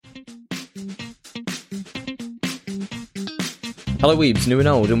Hello weebs, new and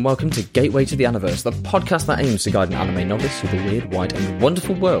old, and welcome to Gateway to the Aniverse, the podcast that aims to guide an anime novice through the weird, wide, and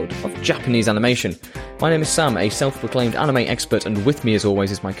wonderful world of Japanese animation. My name is Sam, a self-proclaimed anime expert, and with me as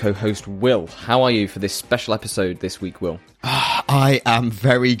always is my co-host Will. How are you for this special episode this week, Will? I am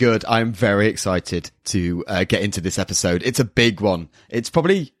very good. I'm very excited to get into this episode. It's a big one. It's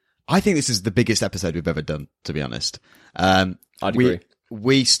probably, I think this is the biggest episode we've ever done, to be honest. I'd agree.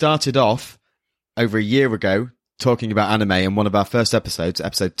 We started off over a year ago talking about anime, and one of our first episodes,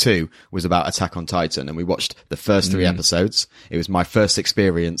 episode 2, was about Attack on Titan, and we watched the first 3 episodes. It was my first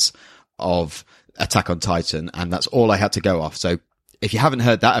experience of Attack on Titan, and that's all I had to go off. So if you haven't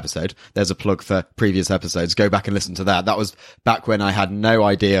heard that episode, there's a plug for previous episodes. Go back and listen to that. That was back when I had no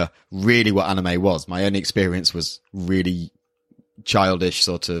idea really what anime was. My only experience was really childish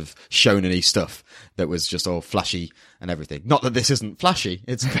sort of shonen-y stuff that was just all flashy and everything. Not that this isn't flashy.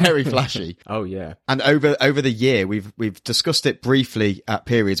 It's very flashy. Oh, yeah. And over the year, we've discussed it briefly at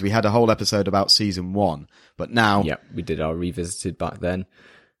periods. We had a whole episode about season 1, but now... Yep, we did our revisited back then.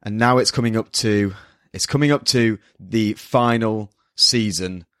 And now it's coming up to the final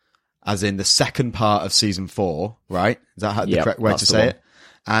season, as in the second part of season 4, right? Is that the correct way to say it?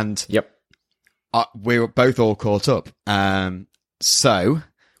 And we're both all caught up. So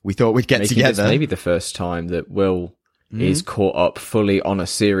we thought we'd get together. This maybe the first time that Will is caught up fully on a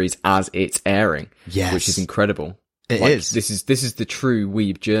series as it's airing. Yes. Which is incredible. It is. This is the true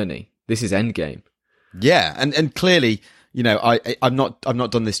weeb journey. This is Endgame. Yeah, and clearly, you know, I've not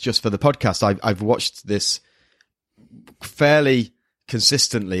done this just for the podcast. I've watched this fairly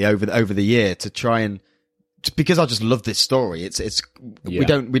consistently over the year to try and, because I just love this story. We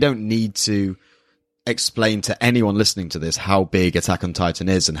don't need to explain to anyone listening to this how big Attack on Titan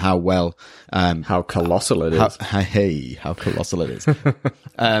is and how well how colossal it is. How colossal it is.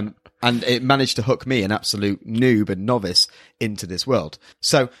 And it managed to hook me, an absolute noob and novice, into this world.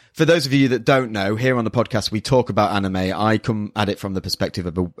 So for those of you that don't know, here on the podcast we talk about anime. I come at it from the perspective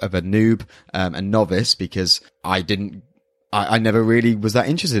of a noob and novice, because I never really was that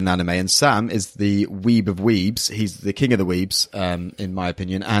interested in anime, and Sam is the weeb of weebs. He's the king of the weebs, in my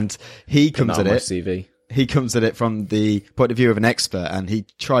opinion, and he comes at it. CV. He comes at it from the point of view of an expert, and he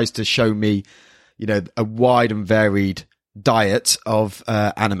tries to show me, you know, a wide and varied diet of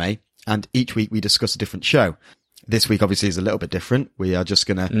anime. And each week we discuss a different show. This week obviously is a little bit different. We are just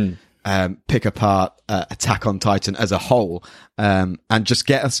going to pick apart Attack on Titan as a whole, and just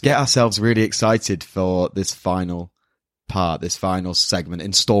get ourselves really excited for this final part, this final segment,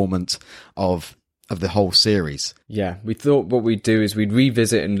 installment of the whole series. Yeah, we thought what we'd do is we'd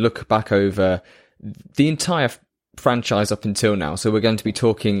revisit and look back over the entire franchise up until now. So we're going to be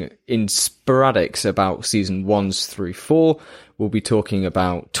talking in sporadics about season 1s through 4. We'll be talking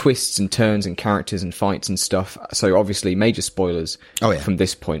about twists and turns and characters and fights and stuff. So obviously major spoilers from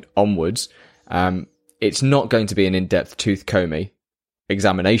this point onwards. It's not going to be an in-depth tooth comb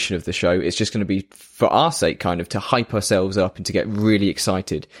examination of the show. It's just going to be for our sake, kind of to hype ourselves up and to get really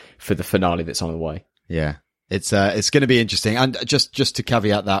excited for the finale that's on the way. Yeah, it's going to be interesting. And just to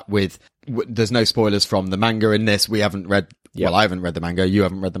caveat that with, there's no spoilers from the manga in this. We haven't read. Yep. Well, I haven't read the manga. You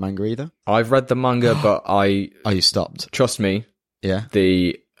haven't read the manga either. I've read the manga, but oh, you stopped? Trust me. Yeah.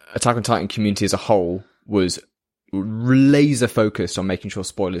 The Attack on Titan community as a whole was laser focused on making sure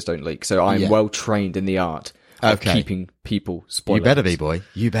spoilers don't leak. So I'm well trained in the art of keeping people spoiled. You better be, boy.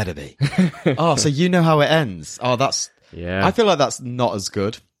 You better be. Oh, so you know how it ends. Oh, I feel like that's not as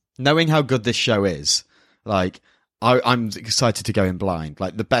good. Knowing how good this show is, like, I'm excited to go in blind.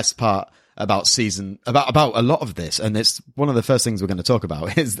 Like, the best part about about a lot of this, and it's one of the first things we're going to talk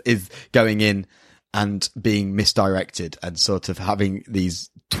about, is going in and being misdirected and sort of having these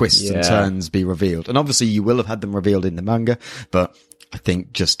twists and turns be revealed. And obviously you will have had them revealed in the manga, but I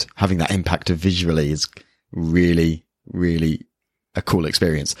think just having that impact of visually is really, really a cool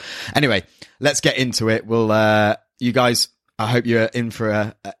experience. Anyway, let's get into it. We'll, you guys, I hope you're in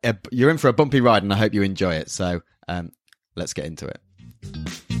for a bumpy ride, and I hope you enjoy it. So, let's get into it.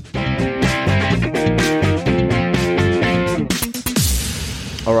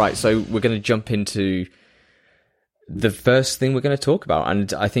 All right, so we're going to jump into the first thing we're going to talk about,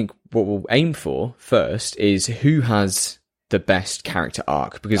 and I think what we'll aim for first is who has the best character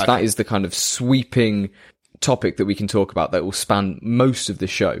arc, because that is the kind of sweeping topic that we can talk about that will span most of the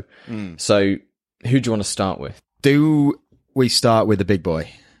show. So who do you want to start with? Do we start with the big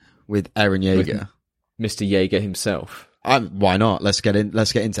boy, with Eren Yeager? With Mr. Yeager himself. Why not? Let's get into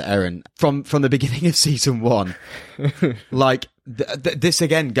Eren from the beginning of season 1. Like this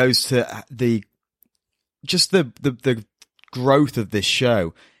again goes to the growth of this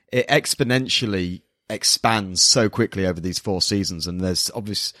show. It exponentially expands so quickly over these 4 seasons, and there's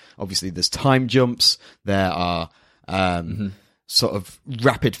obviously there's time jumps. There are sort of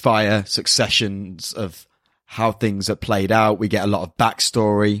rapid fire successions of how things are played out. We get a lot of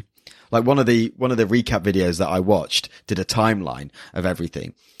backstory. Like one of the recap videos that I watched did a timeline of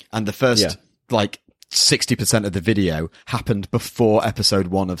everything, and the first like 60% of the video happened before episode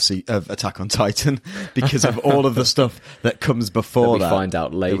 1 of Attack on Titan, because of all of the stuff that comes before that.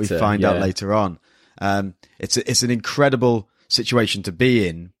 We find out later on. It's an incredible situation to be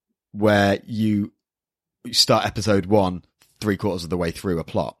in, where you start episode 1 3/4 of the way through a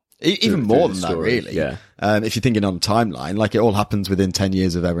plot. Even more than that, really. Yeah. If you're thinking on timeline, like it all happens within 10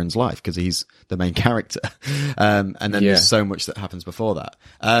 years of Eren's life, because he's the main character. And then there's so much that happens before that.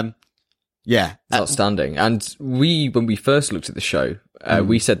 It's outstanding. And when we first looked at the show,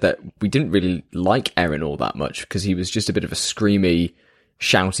 we said that we didn't really like Eren all that much, because he was just a bit of a screamy,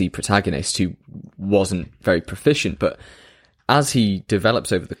 shouty protagonist who wasn't very proficient. But as he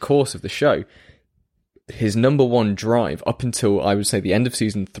develops over the course of the show, his number one drive up until, I would say, the end of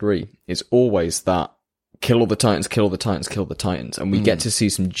season 3 is always that kill all the Titans, kill all the Titans, kill the Titans. And we get to see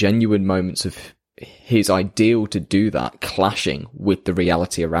some genuine moments of his ideal to do that clashing with the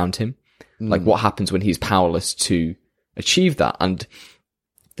reality around him. Like what happens when he's powerless to achieve that, and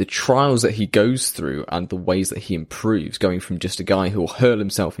the trials that he goes through and the ways that he improves, going from just a guy who will hurl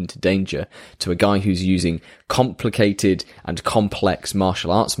himself into danger to a guy who's using complicated and complex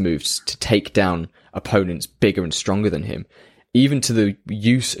martial arts moves to take down opponents bigger and stronger than him, even to the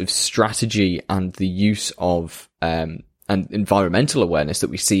use of strategy and the use of and environmental awareness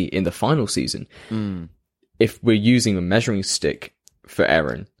that we see in the final season. If we're using a measuring stick for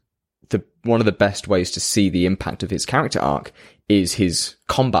Eren, one of the best ways to see the impact of his character arc is his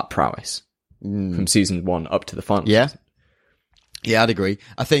combat prowess from season 1 up to the final season. Yeah, I'd agree.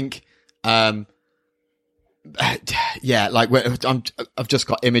 I think, like I've just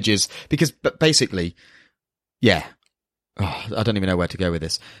got images, because basically, I don't even know where to go with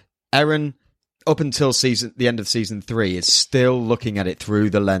this. Eren, up until the end of season 3, is still looking at it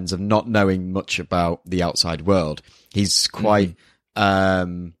through the lens of not knowing much about the outside world. He's quite,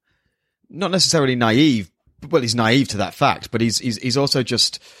 not necessarily naive. Well, he's naive to that fact, but he's also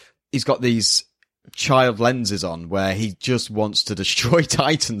he's got these child lenses on, where he just wants to destroy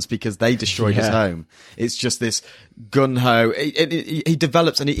Titans because they destroyed his home. It's just this gun-ho. He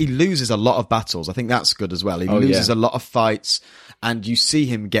develops, and he loses a lot of battles. I think that's good as well. He loses a lot of fights, and you see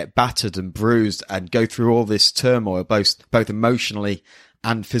him get battered and bruised and go through all this turmoil, both emotionally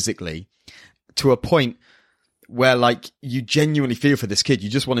and physically, to a point where, like, you genuinely feel for this kid. You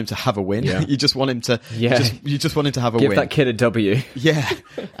just want him to have a win. You just want him to, you just want him to have a win. Give that kid a W. Yeah.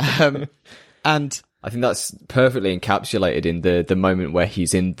 And I think that's perfectly encapsulated in the moment where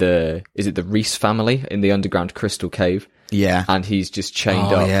he's in is it the Reese family in the underground crystal cave? Yeah. And he's just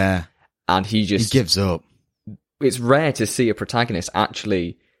chained up. Yeah. And he gives up. It's rare to see a protagonist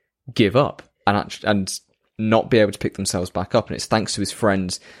actually give up and not be able to pick themselves back up. And it's thanks to his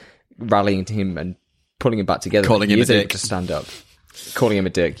friends rallying to him and pulling him back together. Calling him a dick. To stand up. Calling him a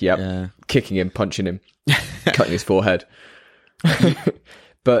dick, yep. Yeah. Kicking him, punching him, cutting his forehead.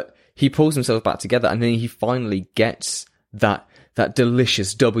 But he pulls himself back together, and then he finally gets that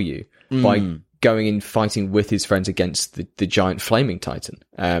delicious W by going in fighting with his friends against the giant flaming Titan.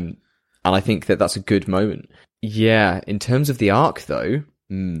 And I think that's a good moment. Yeah, in terms of the arc, though,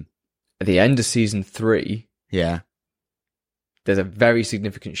 at the end of season 3, there's a very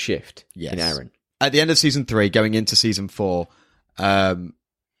significant shift in Eren. At the end of season 3, going into season 4,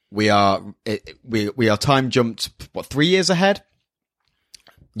 we are time jumped 3 years ahead,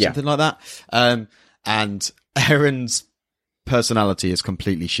 something like that. And Eren's personality has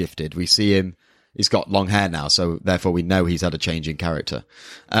completely shifted. We see him; he's got long hair now, so therefore we know he's had a change in character.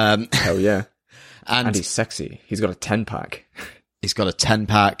 Hell yeah! And he's sexy. He's got a 10-pack. He's got a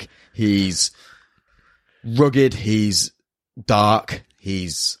 10-pack. He's rugged. He's dark.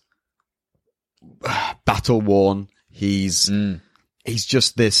 He's battle worn. He's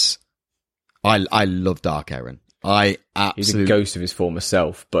just this. I love Dark Eren. He's a ghost of his former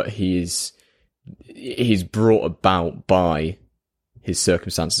self, but he's brought about by his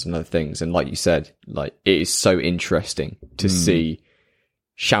circumstances and other things. And like you said, like, it is so interesting to see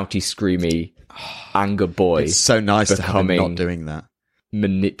shouty, screamy anger boy. It's so nice to have him not doing that.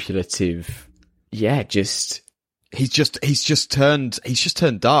 Manipulative. Yeah, he's just turned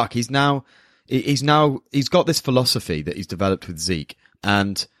dark. He's got this philosophy that he's developed with Zeke,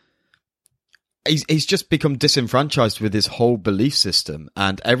 and he's just become disenfranchised with his whole belief system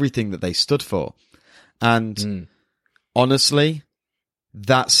and everything that they stood for. And honestly,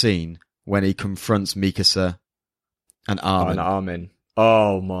 that scene when he confronts Mikasa and Armin.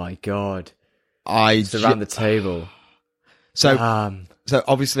 Oh my god! Just around the table. So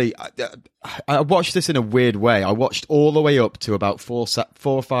obviously, I watched this in a weird way. I watched all the way up to about 4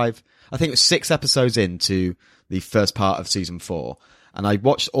 or 5. I think it was 6 episodes into the first part of season 4, and I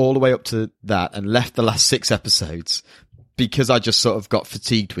watched all the way up to that and left the last 6 episodes because I just sort of got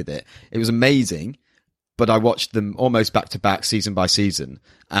fatigued with it. It was amazing, but I watched them almost back to back, season by season,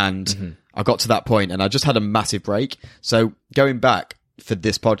 and I got to that point and I just had a massive break. So going back for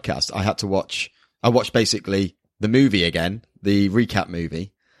this podcast, I watched basically the movie again, the recap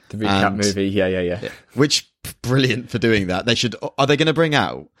movie. The recap movie, yeah. Which, brilliant for doing that. Are they going to bring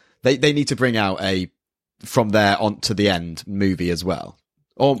out, they need to bring out a from there on to the end movie as well.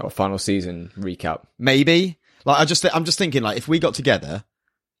 Or final season recap. Maybe. Like, I'm just thinking, like, if we got together,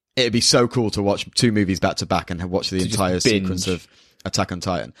 it'd be so cool to watch 2 movies back to back and watch the entire sequence of Attack on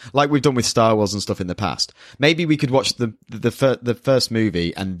Titan, like we've done with Star Wars and stuff in the past. Maybe we could watch the first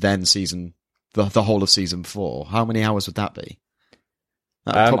movie and then the whole of season 4. How many hours would that be?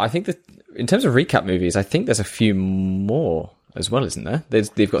 I think that in terms of recap movies, I think there's a few more as well, isn't there?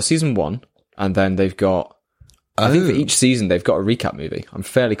 They've got season 1, and then they've got. I think for each season they've got a recap movie. I'm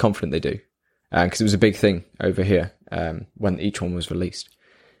fairly confident they do, because it was a big thing over here when each one was released.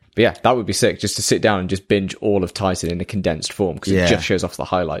 But yeah, that would be sick, just to sit down and just binge all of Titan in a condensed form, because it just shows off the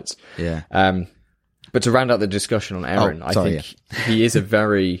highlights. Yeah. But to round out the discussion on Eren, I think he is a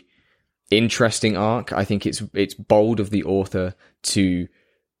very interesting arc. I think it's bold of the author to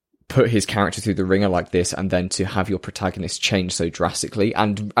put his character through the ringer like this, and then to have your protagonist change so drastically,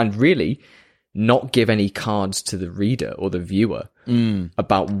 and really not give any cards to the reader or the viewer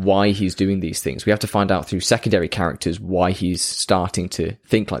about why he's doing these things. We have to find out through secondary characters why he's starting to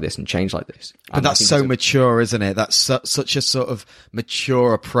think like this and change like this. But that's so mature, isn't it? That's such a sort of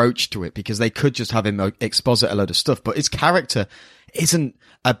mature approach to it, because they could just have him exposit a load of stuff, but his character isn't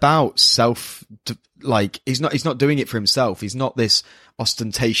about he's not doing it for himself. He's not this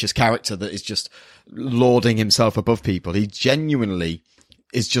ostentatious character that is just lauding himself above people. He genuinely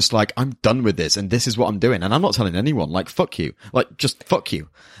is just like, I'm done with this, and this is what I'm doing, and I'm not telling anyone. Like, fuck you. Like, just fuck you.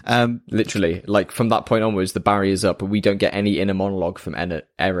 Literally, like, from that point onwards, the barrier's up, but we don't get any inner monologue from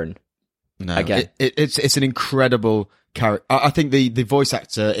Eren. No, again. It's an incredible character. I think the voice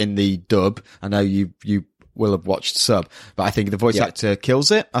actor in the dub, I know you will have watched sub, but I think the voice actor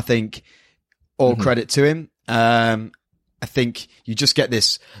kills it. I think all credit to him. I think you just get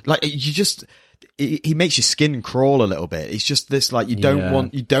this, like, he makes your skin crawl a little bit. He's just this, like, you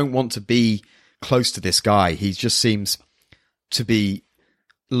don't want to be close to this guy. He just seems to be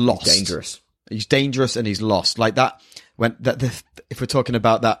lost. He's dangerous and he's lost. Like that, if we're talking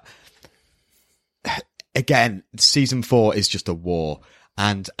about that, again, season 4 is just a war,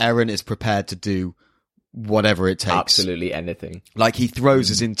 and Eren is prepared to do whatever it takes. Absolutely anything. Like, he throws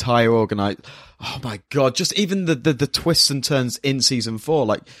his entire oh my god, just even the twists and turns in season 4.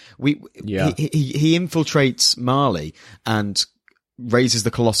 Like, he infiltrates Marley and raises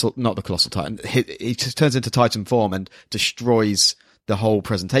not the colossal Titan. He just turns into Titan form and destroys the whole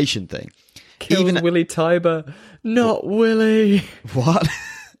presentation thing. Kills Willy Tiber. Not Willy. What?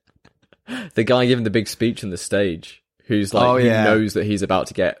 The guy giving the big speech on the stage, who's like, knows that he's about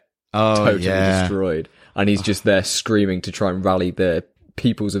to get totally destroyed, and he's just there screaming to try and rally the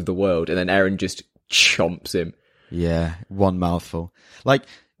peoples of the world, and then Eren just chomps him. Yeah, one mouthful. Like,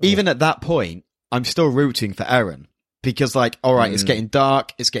 even at that point, I'm still rooting for Eren, because, like, all right, it's getting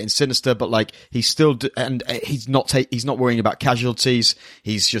dark, it's getting sinister, but, like, he's still and he's not worrying about casualties.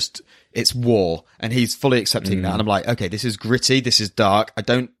 He's just, it's war, and he's fully accepting that. And I'm like, okay, this is gritty, this is dark. I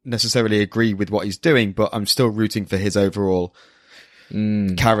don't necessarily agree with what he's doing, but I'm still rooting for his overall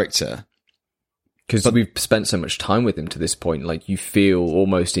character. Because we've spent so much time with him to this point, like, you feel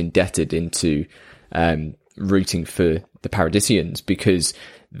almost indebted into rooting for the Paradisians, because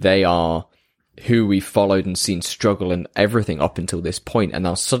they are who we followed and seen struggle and everything up until this point, and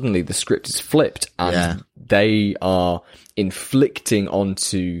now suddenly the script is flipped, and they are inflicting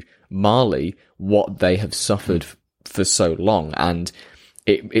onto Marley what they have suffered for so long. And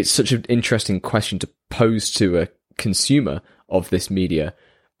it's such an interesting question to pose to a consumer of this media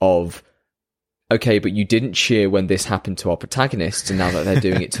of, okay, but you didn't cheer when this happened to our protagonists, and now that they're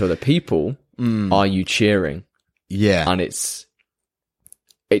doing it to other people, are you cheering? Yeah. And it's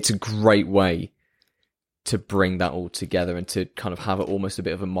a great way to bring that all together and to kind of have it almost a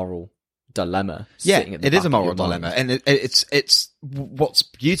bit of a moral dilemma. Yeah, it is a moral dilemma. And it's what's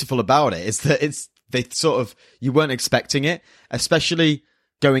beautiful about it is that they sort of, you weren't expecting it, especially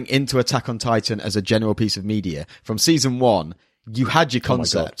going into Attack on Titan as a general piece of media. From season 1, you had your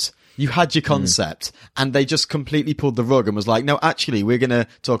concept. You had your concept, and they just completely pulled the rug and was like, "No, actually, we're going to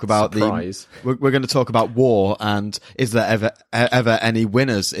talk about we're going to talk about war, and is there ever any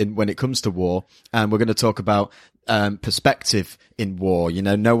winners when it comes to war? And we're going to talk about perspective in war. You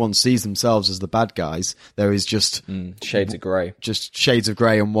know, no one sees themselves as the bad guys. There is just shades of grey, just shades of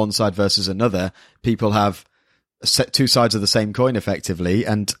grey on one side versus another. People have two sides of the same coin, effectively,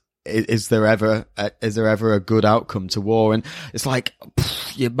 and." Is there ever a good outcome to war? And it's like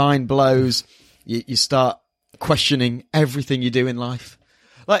your mind blows. You start questioning everything you do in life.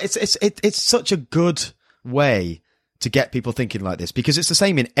 Like it's such a good way to get people thinking like this, because it's the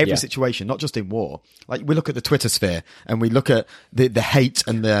same in every situation, not just in war. Like we look at the Twitter sphere and we look at the hate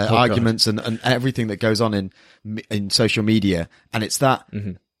and the arguments and everything that goes on in social media, and it's that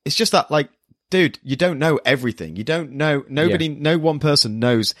it's just that, like, dude, you don't know everything. You don't know, no one person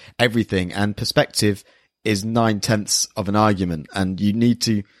knows everything, and perspective is 9/10 of an argument, and you need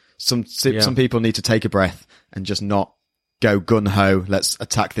to, some people need to take a breath and just not go gun-ho, let's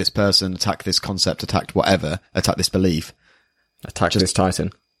attack this person, attack this concept, attack whatever, attack this belief. Attack this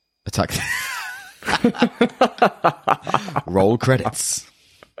Titan. Attack. Roll credits.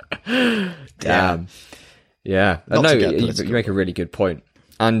 Damn. Yeah. No, you make a really good point.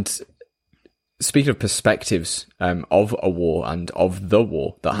 And speaking of perspectives of a war and of the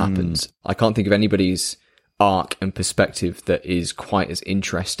war that happens, I can't think of anybody's arc and perspective that is quite as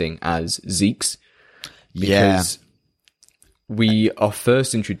interesting as Zeke's. Because we are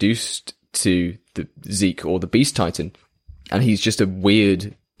first introduced to the Zeke, or the Beast Titan, and he's just a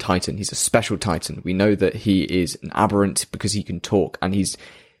weird Titan. He's a special Titan. We know that he is an aberrant because he can talk, and he's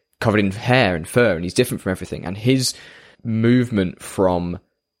covered in hair and fur, and he's different from everything. And his movement from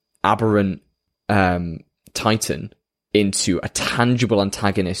aberrant Titan into a tangible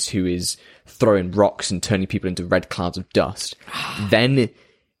antagonist who is throwing rocks and turning people into red clouds of dust, then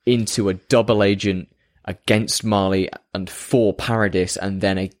into a double agent against Marley and for Paradis, and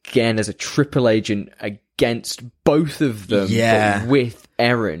then again as a triple agent against both of them, but with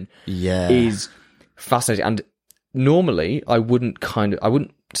Eren, is fascinating. And normally I wouldn't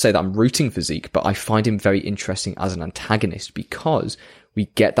say that I'm rooting for Zeke, but I find him very interesting as an antagonist, because we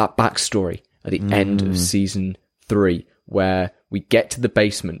get that backstory at the end of season 3, where we get to the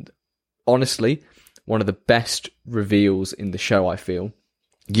basement. Honestly, one of the best reveals in the show, I feel.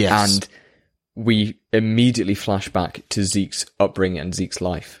 Yes. And we immediately flash back to Zeke's upbringing and Zeke's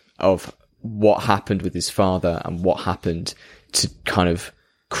life, of what happened with his father and what happened to kind of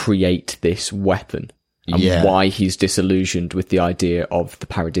create this weapon, and why he's disillusioned with the idea of the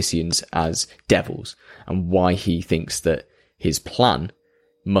Paradisians as devils, and why he thinks that his plan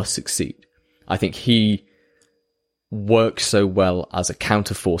must succeed. I think he works so well as a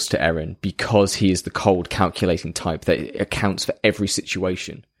counterforce to Eren because he is the cold, calculating type that accounts for every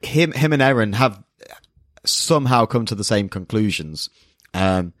situation. Him and Eren have somehow come to the same conclusions,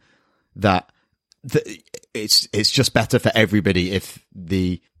 that it's just better for everybody if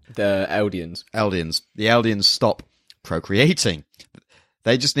the Eldians stop procreating.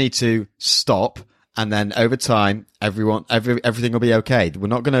 They just need to stop, and then over time, everything will be okay. We're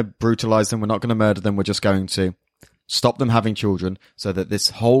not going to brutalize them. We're not going to murder them. We're just going to stop them having children so that this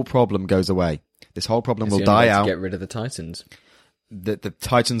whole problem goes away. This whole problem will die out. Get rid of the Titans. The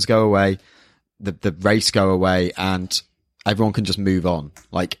Titans go away, the race go away, and everyone can just move on.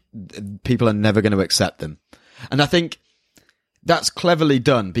 Like, people are never going to accept them. And I think that's cleverly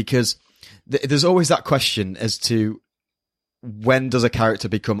done, because there's always that question as to when does a character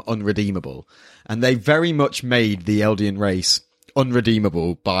become unredeemable? And they very much made the Eldian race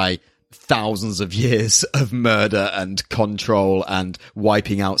unredeemable by thousands of years of murder and control and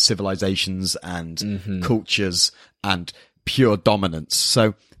wiping out civilizations and cultures and pure dominance.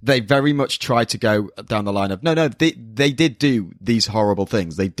 So they very much tried to go down the line of, no, they did do these horrible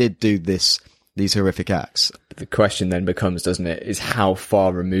things. They did do these horrific acts. The question then becomes, doesn't it, is how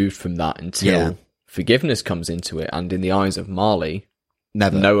far removed from that until forgiveness comes into it? And in the eyes of Marley,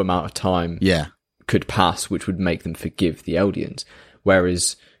 no amount of time could pass which would make them forgive the Eldians.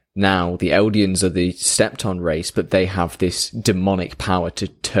 Whereas now the Eldians are the stepped-on race, but they have this demonic power to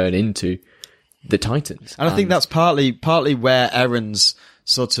turn into the Titans. And I think that's partly where Eren's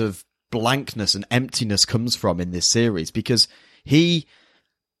sort of blankness and emptiness comes from in this series, because he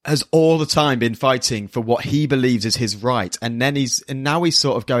has all the time been fighting for what he believes is his right, and now he's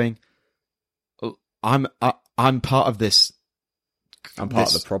sort of going, I'm part of this. I'm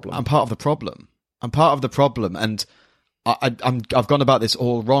part of the problem. I'm part of the problem. I'm part of the problem, and I've gone about this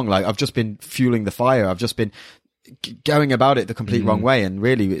all wrong. Like, I've just been fueling the fire. I've just been going about it the complete wrong way, and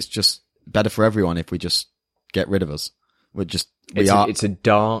really, it's just better for everyone if we just get rid of us. It's a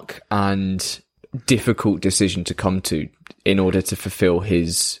dark and difficult decision to come to in order to fulfill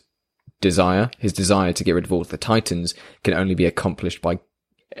his desire. His desire to get rid of all of the Titans can only be accomplished by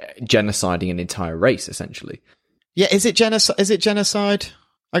genociding an entire race, essentially. Yeah, is it genocide?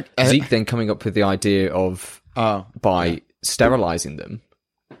 Zeke then coming up with the idea of by sterilizing them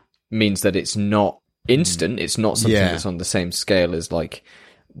means that it's not instant. It's not something that's on the same scale as like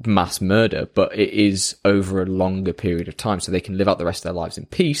mass murder, but it is over a longer period of time, so they can live out the rest of their lives in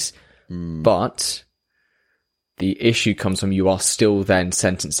peace. But the issue comes from you are still then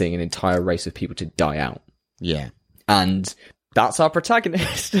sentencing an entire race of people to die out. Yeah. And that's our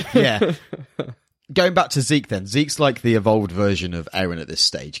protagonist. Yeah. Going back to Zeke then, Zeke's like the evolved version of Eren at this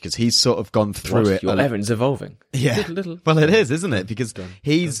stage, because he's sort of gone through it. Eren's evolving. Yeah. Well, it is, isn't it? Because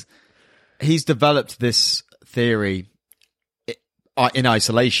he's developed this theory in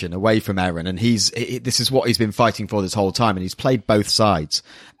isolation, away from Eren, and this is what he's been fighting for this whole time, and he's played both sides.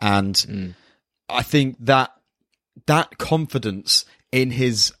 And I think that confidence in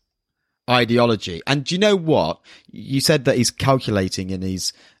his ideology, and do you know what? You said that he's calculating, and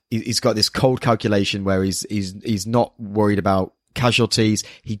he's got this cold calculation where he's not worried about casualties.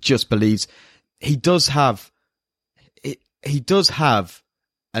 He just believes he does have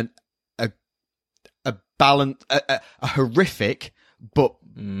a balance, a horrific but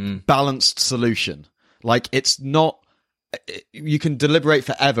balanced solution. Like, it's not, you can deliberate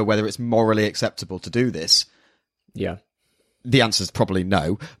forever whether it's morally acceptable to do this. Yeah. The answer is probably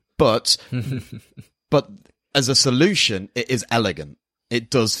no, but as a solution, it is elegant.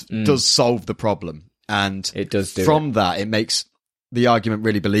 It does solve the problem, and it does that it makes the argument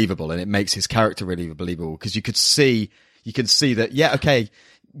really believable, and it makes his character really believable, because you can see that, yeah, okay,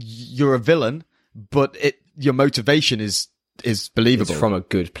 you're a villain, but your motivation is believable. It's from a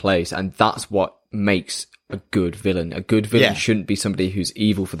good place, and that's what makes a good villain. A good villain shouldn't be somebody who's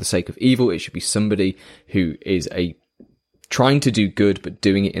evil for the sake of evil. It should be somebody who is trying to do good, but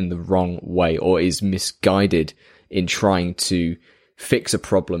doing it in the wrong way, or is misguided in trying to fix a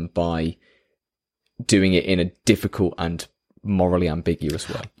problem by doing it in a difficult and morally ambiguous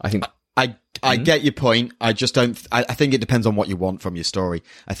way. I think I get your point. I just don't. I think it depends on what you want from your story.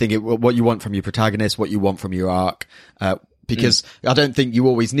 I think what you want from your protagonist, what you want from your arc. Because I don't think you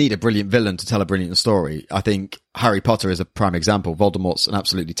always need a brilliant villain to tell a brilliant story. I think Harry Potter is a prime example. Voldemort's an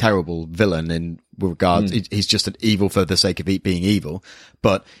absolutely terrible villain in regards. He's just an evil for the sake of being evil,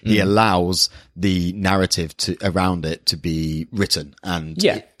 but he allows the narrative around it to be written. And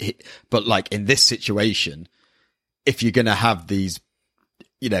but like in this situation, if you're going to have these,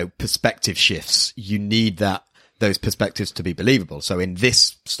 perspective shifts, you need those perspectives to be believable. So in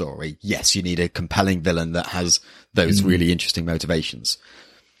this story, yes, you need a compelling villain that has those really interesting motivations.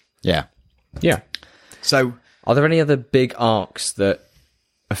 Yeah. Yeah. So are there any other big arcs that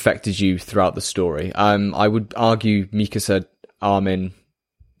affected you throughout the story? I would argue Mikasa, Armin's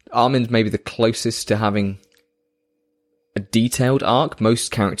maybe the closest to having a detailed arc.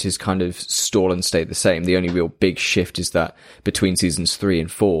 Most characters kind of stall and stay the same. The only real big shift is that between seasons 3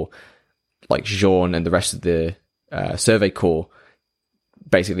 and 4, like Jean and the rest of the Survey Corps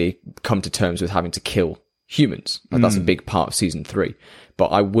basically come to terms with having to kill humans. Like, that's a big part of season 3. But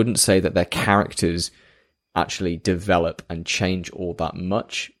I wouldn't say that their characters actually develop and change all that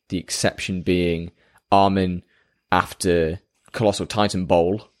much. The exception being Armin after Colossal Titan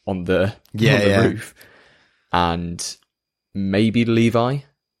Bowl on the roof, and maybe Levi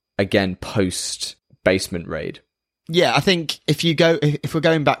again post basement raid. Yeah, I think if we're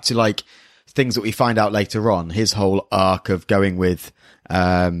going back to like things that we find out later on, his whole arc of going with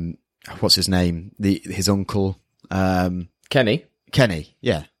what's his name, his uncle, Kenny,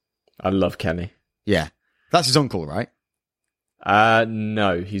 yeah, I love Kenny. Yeah, that's his uncle, right?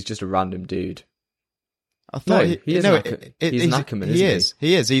 No, he's just a random dude. I thought he's an Ackerman, isn't he?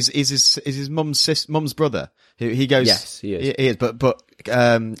 He is. He's his mum's brother. He goes. Yes, he is. He is. But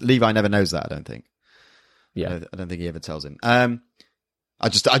Levi never knows that. I don't think. Yeah, I don't think he ever tells him. I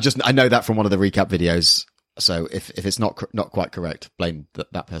know that from one of the recap videos. So if it's not quite correct, blame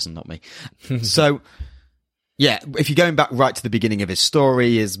that person, not me. So yeah, if you're going back right to the beginning of his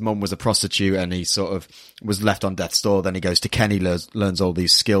story, his mum was a prostitute and he sort of was left on death's door. Then he goes to Kenny, learns all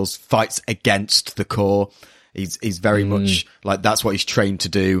these skills, fights against the Corps. He's very much like, that's what he's trained to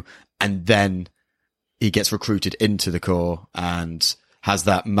do. And then he gets recruited into the Corps and has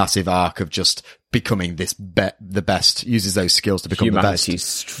that massive arc of just becoming the best, uses those skills to become humanity's the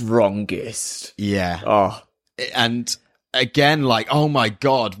best. Strongest. Yeah. Oh. And again, like, oh my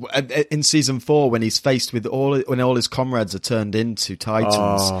God, in season 4, when he's faced with when all his comrades are turned into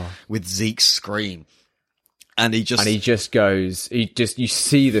Titans with Zeke's scream, And he just goes, you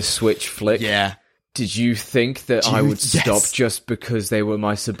see the switch flick. Yeah. Did you think that I would stop just because they were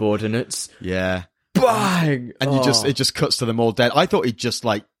my subordinates? Yeah. Bang! And it just cuts to them all dead. I thought he'd just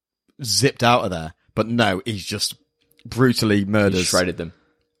like zipped out of there, but no, he's just brutally murders. He shredded them.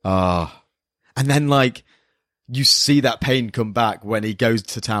 And then like you see that pain come back when he goes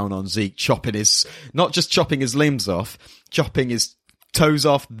to town on Zeke, not just chopping his limbs off, chopping his toes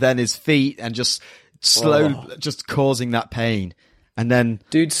off, then his feet, and just just causing that pain. And then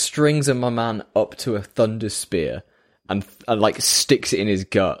dude strings my man up to a thunder spear and like sticks it in his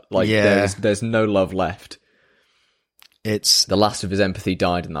gut. Like there's no love left. It's the last of his empathy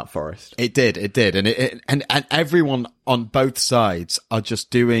died in that forest. It did, and everyone on both sides are just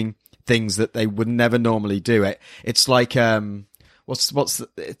doing things that they would never normally do. It's like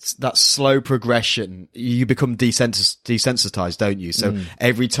it's that slow progression. You become desensitized, don't you? So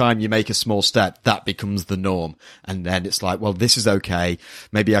every time you make a small step, that becomes the norm. And then it's like, well, this is okay.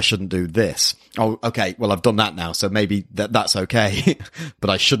 Maybe I shouldn't do this. Oh, okay. Well, I've done that now. So maybe that's okay, but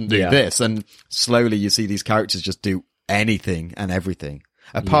I shouldn't do this. And slowly you see these characters just do anything and everything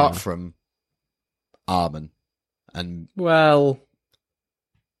apart from Armin. And no,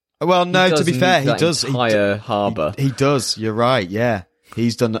 to be fair, he does. Entire harbour. He does. You're right. Yeah.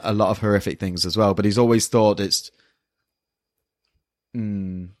 He's done a lot of horrific things as well, but he's always thought it's,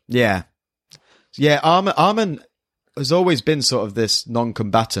 yeah. Armin has always been sort of this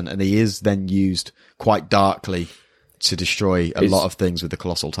non-combatant, and he is then used quite darkly to destroy a lot of things with the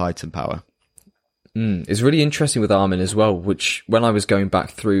Colossal Titan power. It's really interesting with Armin as well, which when I was going back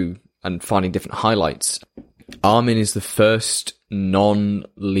through and finding different highlights, Armin is the first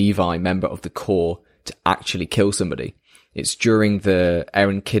non-Levi member of the Corps to actually kill somebody. It's during the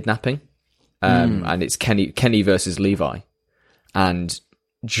Eren kidnapping, and it's Kenny versus Levi, and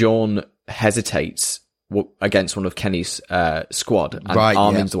John hesitates against one of Kenny's squad, and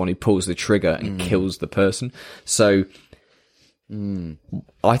Armin's the one who pulls the trigger and kills the person. So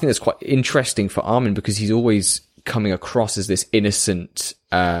I think that's quite interesting for Armin, because he's always coming across as this innocent.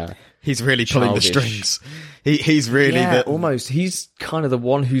 He's really pulling the strings. He's really almost. He's kind of the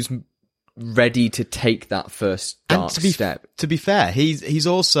one who's ready to take that first dark step. To be fair, he's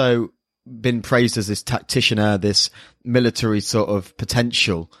also been praised as this tactician, this military sort of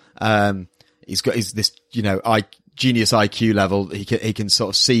potential. He's got this, genius IQ level. He can sort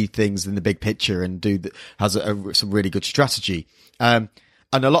of see things in the big picture and has some really good strategy. And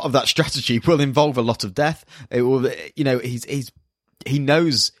a lot of that strategy will involve a lot of death. It will, he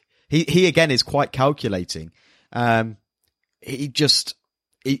knows. He again is quite calculating. He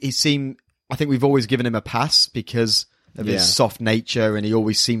seemed, I think we've always given him a pass because of his soft nature, and he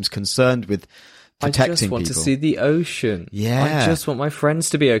always seems concerned with protecting people. I just want to see the ocean. Yeah. I just want my friends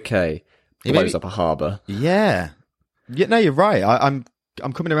to be okay. He blows up a harbour. Yeah. No, you're right.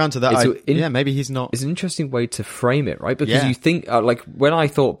 I'm coming around to that. Maybe he's not. It's an interesting way to frame it, right? Because you think, like, when I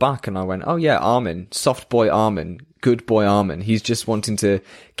thought back and I went, oh yeah, Armin, soft boy Armin, good boy Armin, he's just wanting to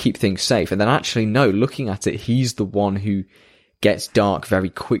keep things safe. And then actually, no, looking at it, he's the one who gets dark very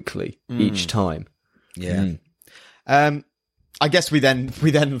quickly each time. Yeah. I guess we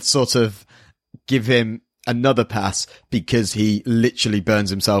then sort of give him another pass because he literally burns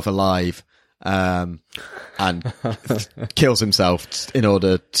himself alive. And kills himself in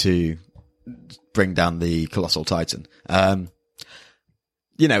order to bring down the Colossal Titan.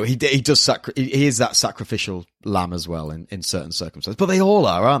 He does he is that sacrificial lamb as well in certain circumstances, but they all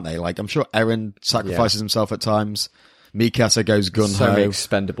are, aren't they? Like, I'm sure Eren sacrifices himself at times. Mikasa goes gun-ho. So many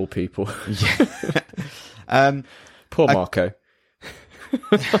expendable people. Yeah. Poor Marco.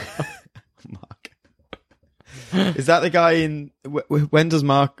 Is that the guy in, when does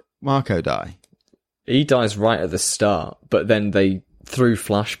Marco die? He dies right at the start, but then through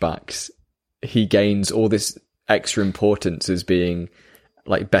flashbacks, he gains all this extra importance as being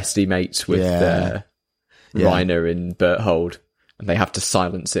like bestie mates with Reiner and Berthold, and they have to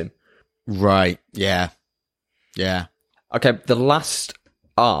silence him. Right. Yeah. Yeah. Okay, the last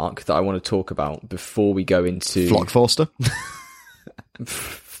arc that I want to talk about before we go into Flock Forster.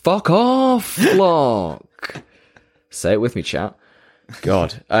 Fuck off, Flock. Say it with me, chat.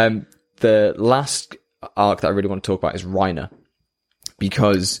 God. The last arc that I really want to talk about is Reiner.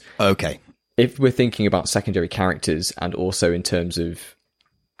 Because if we're thinking about secondary characters and also in terms of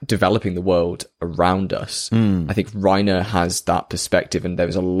developing the world around us, I think Reiner has that perspective, and there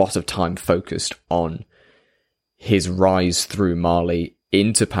was a lot of time focused on his rise through Marley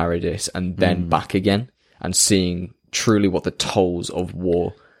into Paradis and then back again, and seeing truly what the tolls of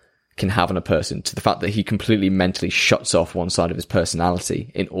war can have on a person, to the fact that he completely mentally shuts off one side of his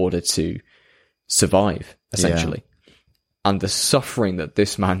personality in order to survive, essentially. And the suffering that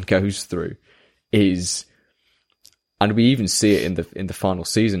this man goes through is, and we even see it in the final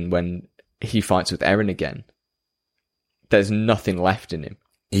season when he fights with Eren again. There's nothing left in him.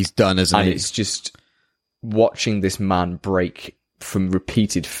 He's done, isn't he? And it's just watching this man break from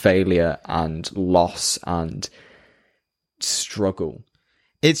repeated failure and loss and struggle.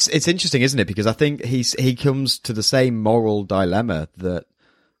 It's interesting, isn't it? Because I think he comes to the same moral dilemma that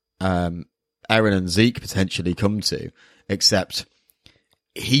Eren and Zeke potentially come to, except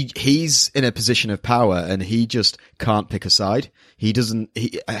he's in a position of power and he just can't pick a side. He doesn't.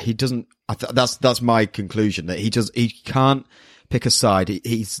 That's my conclusion, that he can't pick a side.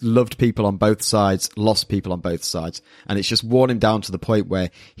 He's loved people on both sides, lost people on both sides, and it's just worn him down to the point where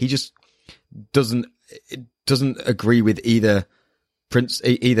he just doesn't agree with either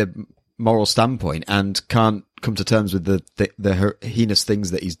moral standpoint and can't come to terms with the heinous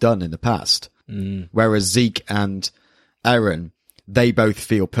things that he's done in the past. Whereas Zeke and Eren, they both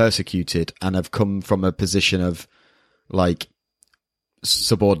feel persecuted and have come from a position of like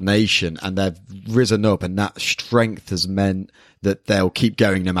subordination, and they've risen up, and that strength has meant that they'll keep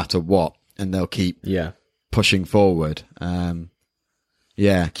going no matter what, and they'll keep pushing forward.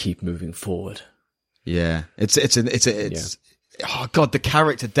 Keep moving forward. Yeah, it's oh god, the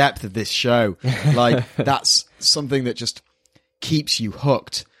character depth of this show, like that's something that just keeps you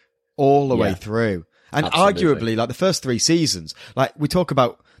hooked all the way through. And arguably, like the first 3 seasons, like we talk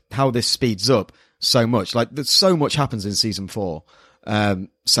about how this speeds up so much. Like there's so much happens in season 4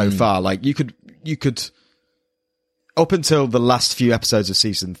 so far. Like you could up until the last few episodes of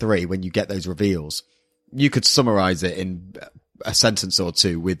season 3, when you get those reveals, you could summarize it in a sentence or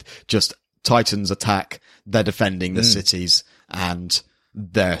two with just Titans attack, they're defending the cities, and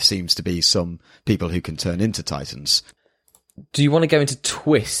there seems to be some people who can turn into Titans. Do you want to go into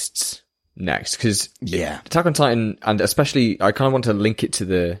twists next? Because Attack on Titan, and especially I kind of want to link it to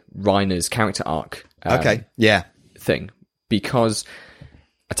the Reiner's character arc thing, because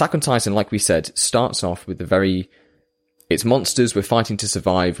Attack on Titan, like we said, starts off with it's monsters, we're fighting to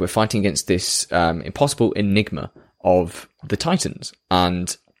survive, we're fighting against this impossible enigma of the Titans,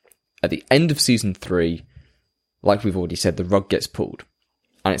 and at the end of season 3, like we've already said, the rug gets pulled.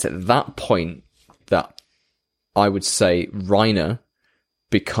 And it's at that point that I would say Reiner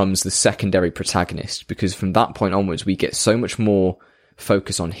becomes the secondary protagonist, because from that point onwards, we get so much more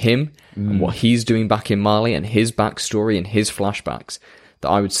focus on him and what he's doing back in Mali and his backstory and his flashbacks, that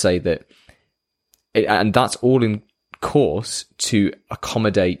I would say that, and that's all in course to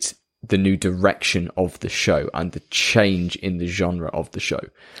accommodate the new direction of the show and the change in the genre of the show.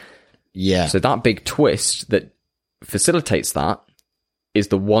 Yeah. So that big twist that facilitates that is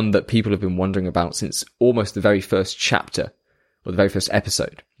the one that people have been wondering about since almost the very first chapter or the very first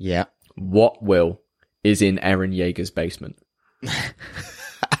episode. Yeah. What is in Eren Yeager's basement?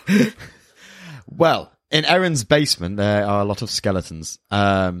 Well, in Eren's basement, there are a lot of skeletons.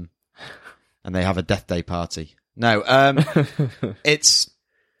 And they have a death day party. No, it's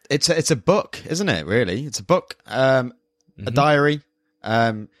a book, isn't it? Really, it's a book, a diary,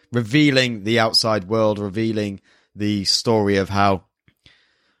 revealing the outside world, revealing the story of how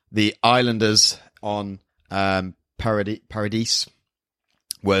the islanders on Paradise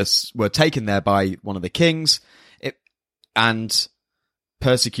were taken there by one of the kings, and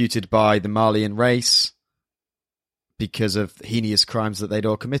persecuted by the Malian race because of heinous crimes that they'd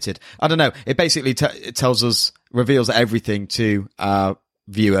all committed. I don't know. It basically it tells us, reveals everything to our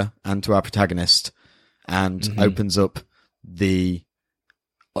viewer and to our protagonist, and opens up the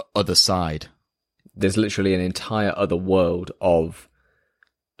other side. There's literally an entire other world of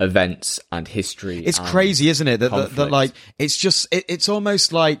events and history. It's crazy, isn't it? That like, it's just, it's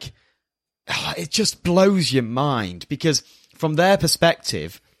almost like, it just blows your mind, because from their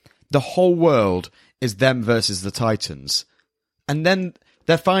perspective, the whole world is them versus the Titans. And then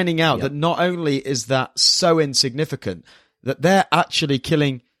they're finding out that not only is that so insignificant, that they're actually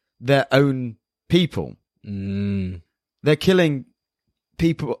killing their own people. They're killing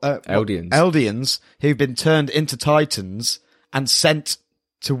people, Eldians who've been turned into Titans and sent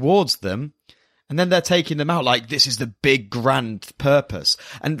towards them, and then they're taking them out like this is the big grand purpose.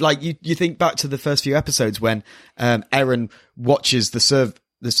 And like you think back to the first few episodes when Eren watches the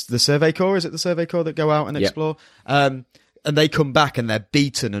Survey Corps, is it the Survey Corps that go out and explore? And they come back and they're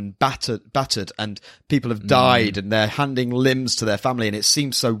beaten and battered, and people have died, and they're handing limbs to their family, and it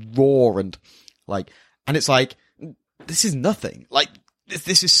seems so raw and it's like, this is nothing. Like,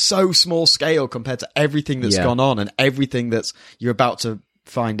 this is so small scale compared to everything that's gone on and everything that's you're about to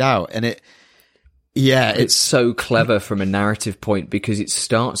find out. And Yeah, it's so clever from a narrative point because it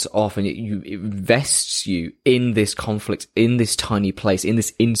starts off and it invests you in this conflict, in this tiny place, in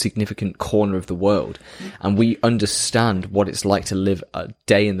this insignificant corner of the world. And we understand what it's like to live a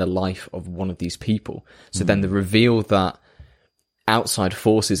day in the life of one of these people. So then the reveal that outside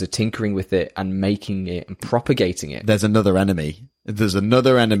forces are tinkering with it and making it and propagating it. There's another enemy.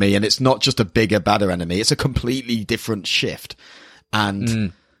 And it's not just a bigger, badder enemy. It's a completely different shift.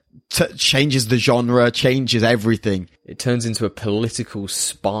 And changes the genre, changes everything. It turns into a political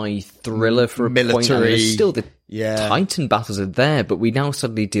spy thriller for a military. Point. And still, the Titan battles are there, but we now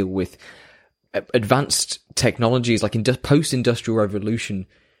suddenly deal with advanced technologies like in post-industrial revolution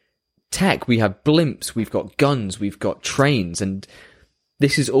tech. We have blimps, we've got guns, we've got trains, and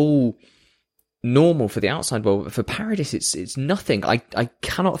this is all normal for the outside world. But for Paradis, it's nothing. I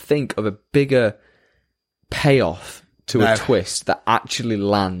cannot think of a bigger payoff to a twist that actually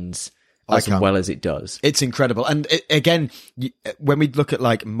lands as well as it does. It's incredible. And again, when we look at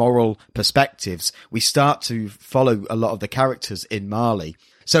like moral perspectives, we start to follow a lot of the characters in Marley.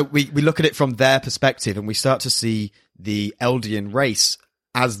 So we look at it from their perspective and we start to see the Eldian race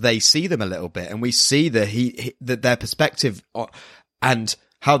as they see them a little bit. And we see their perspective and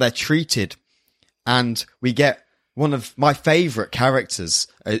how they're treated. And we get one of my favourite characters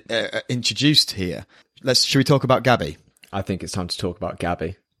introduced here. Should we talk about Gabby? I think it's time to talk about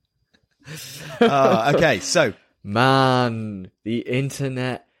Gabby. Okay, so man, the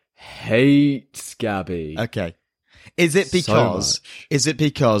internet hates Gabby. Okay, is it because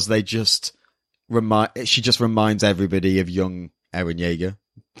they just she just reminds everybody of young Eren Yeager?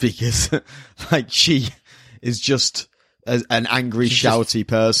 Because like she is just an angry, shouty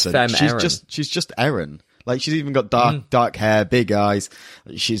person. She's just Eren. Like she's even got dark hair, big eyes.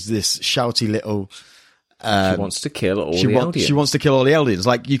 She's this shouty little. She wants to kill all the Eldians. She wants to kill all the Eldians.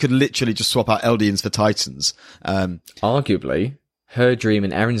 Like you could literally just swap out Eldians for Titans. Arguably, her dream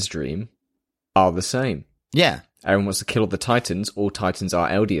and Eren's dream are the same. Yeah, Eren wants to kill all the Titans. All Titans are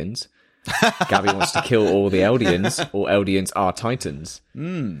Eldians. Gabby wants to kill all the Eldians. All Eldians are Titans.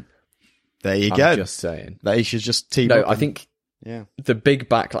 There you go. I'm just saying. They should just team up. I think the big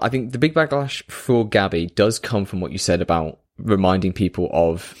backlash for Gabby does come from what you said about reminding people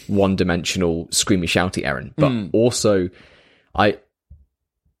of one-dimensional, screamy, shouty Eren. But also,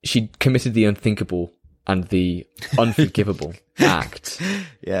 she committed the unthinkable and the unforgivable act.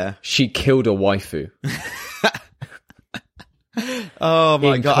 Yeah. She killed a waifu. Oh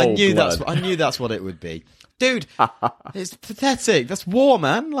my god! I knew that's what it would be, dude. It's pathetic. That's war,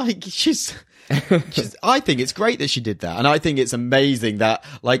 man. Like she's. I think it's great that she did that, and I think it's amazing that.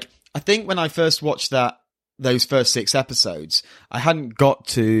 Like, I think when I first watched those first 6 episodes, I hadn't got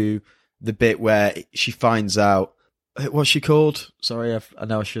to the bit where she finds out. What's she called? Sorry, I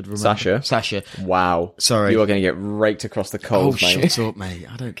know I should remember. Sasha. Wow. Sorry. You are going to get raked across the coals, mate. Shut up, mate.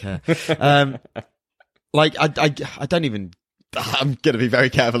 I don't care. Like, I don't even... I'm going to be very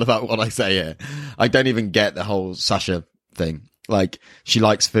careful about what I say here. I don't even get the whole Sasha thing. Like, she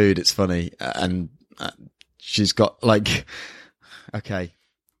likes food, it's funny, and she's got, like... Okay.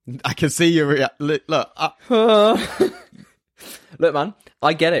 I can see your look. Look, man,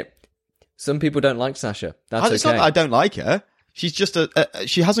 I get it. Some people don't like Sasha. That's it's okay. Not that I don't like her. She's just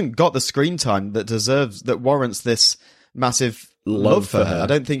she hasn't got the screen time that warrants this massive love for her. I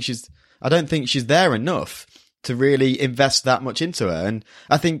don't think she's there enough to really invest that much into her. And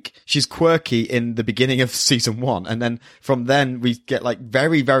I think she's quirky in the beginning of season 1, and then from then we get like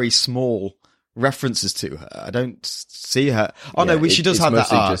very, very small references to her. I don't see her. Oh no, she does have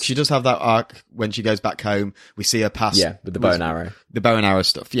that arc. She does have that arc when she goes back home. We see her pass. Yeah, with the bow and arrow. The bow and arrow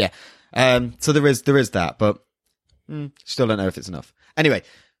stuff. Yeah. So there is that, but still don't know if it's enough. Anyway,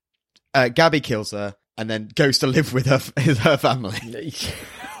 Gabby kills her and then goes to live with her family.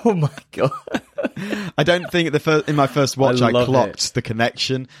 Oh my god! I don't think in my first watch I clocked the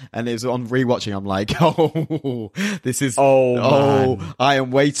connection, and it was on rewatching. I'm like, oh, this is man. I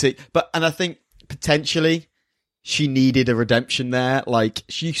am waiting. And I think potentially she needed a redemption there. Like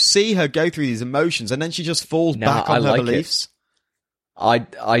you see her go through these emotions, and then she just falls back on her beliefs.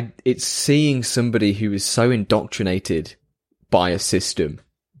 It's seeing somebody who is so indoctrinated by a system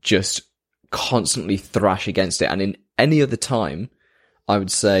just constantly thrash against it, and in any other time, I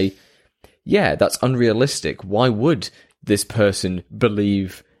would say, yeah, that's unrealistic. Why would this person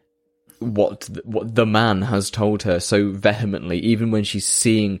believe what the man has told her so vehemently, even when she's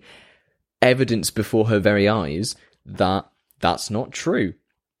seeing evidence before her very eyes that that's not true?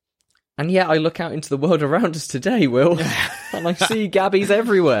 And yet I look out into the world around us today, Will, and I see Gabbies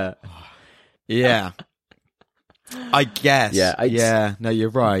everywhere. Yeah. I guess. Yeah. No, you're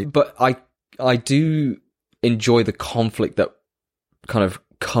right. But I do enjoy the conflict that kind of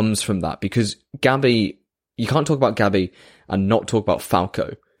comes from that, because Gabby, you can't talk about Gabby and not talk about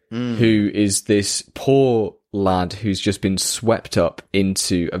Falco, who is this poor lad who's just been swept up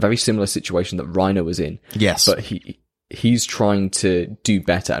into a very similar situation that Reiner was in. Yes. But he's trying to do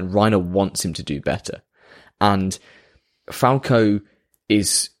better, and Reiner wants him to do better. And Falco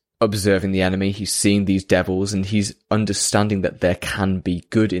is observing the enemy, he's seeing these devils, and he's understanding that there can be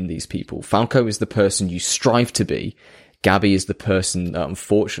good in these people. Falco is the person you strive to be. Gabby is the person that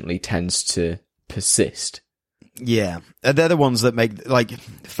unfortunately tends to persist. Yeah, they're the ones that make, like,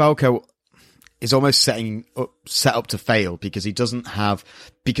 Falco is almost set up to fail, because he doesn't have,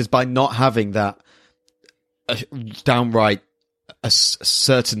 because by not having that downright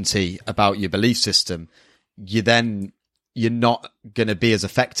certainty about your belief system, you're not going to be as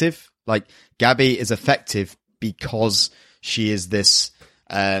effective. Like, Gabby is effective because she is this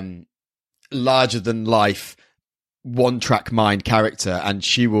larger than life one-track mind character, and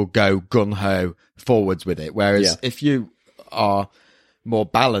she will go gung-ho forwards with it. Whereas if you are more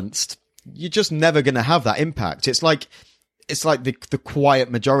balanced, you're just never going to have that impact. It's like the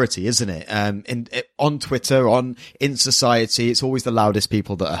quiet majority, isn't it? On Twitter, in society, it's always the loudest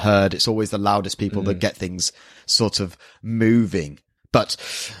people that are heard. It's always the loudest people that get things sort of moving. But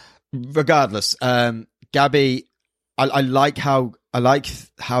regardless, Gabby, I like how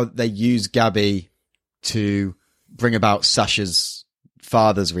they use Gabby to bring about Sasha's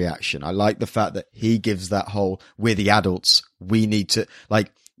father's reaction. I like the fact that he gives that whole, we're the adults, we need to,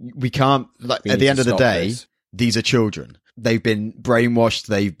 like, we can't, like, at the end of the day, these are children. They've been brainwashed.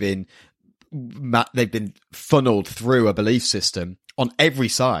 They've been funneled through a belief system on every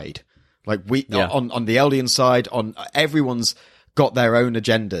side. Like, on the Eldian side, on everyone's got their own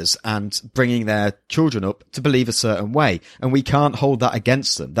agendas and bringing their children up to believe a certain way. And we can't hold that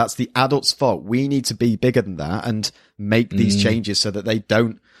against them. That's the adults' fault. We need to be bigger than that and make these changes so that they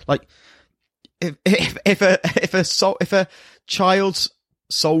don't, like, if a child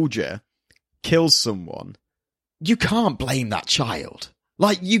soldier kills someone, you can't blame that child.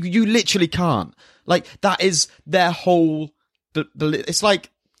 Like, you literally can't. Like, that is their whole, it's like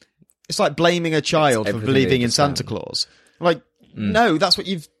blaming a child for believing in Santa Claus. Like, no, that's what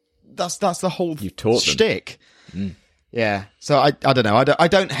that's the whole shtick. Yeah. So I don't know. I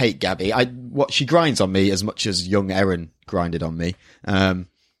don't hate Gabby. What she grinds on me as much as young Eren grinded on me,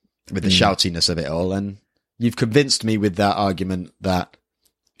 with the shoutiness of it all. And you've convinced me with that argument that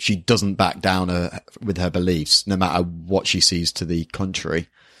she doesn't back down with her beliefs, no matter what she sees to the contrary.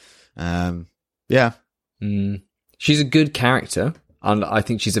 Yeah. She's a good character, and I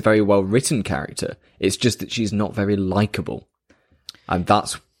think she's a very well-written character. It's just that she's not very likable. And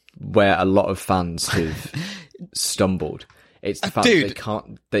that's where a lot of fans have stumbled. It's the fact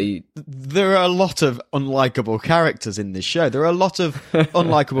that there are a lot of unlikable characters in this show. There are a lot of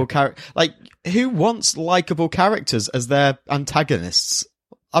unlikable characters. Like, who wants likable characters as their antagonists?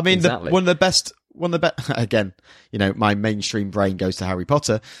 I mean, exactly. One of the best, again, you know, my mainstream brain goes to Harry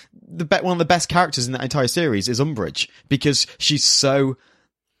Potter. One of the best characters in that entire series is Umbridge, because she's so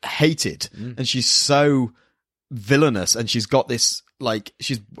hated and she's so villainous, and she's got this, like,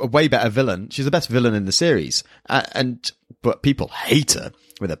 she's a way better villain. She's the best villain in the series, but people hate her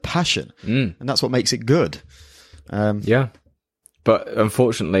with a passion, and that's what makes it good. Yeah. But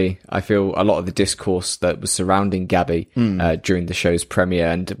unfortunately, I feel a lot of the discourse that was surrounding Gabby during the show's premiere,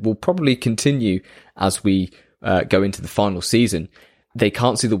 and will probably continue as we go into the final season, they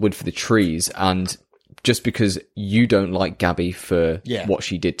can't see the wood for the trees. And just because you don't like Gabby for what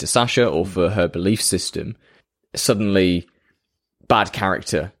she did to Sasha or for her belief system, suddenly bad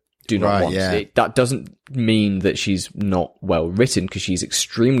character, do not want it. That doesn't mean that she's not well written, because she's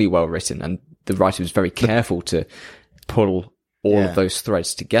extremely well written, and the writer was very careful to pull all of those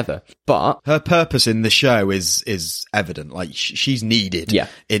threads together. But her purpose in the show is evident. Like, she's needed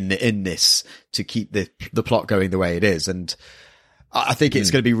in this to keep the plot going the way it is. And I think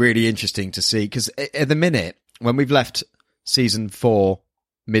it's going to be really interesting to see, because at the minute, when we've left season 4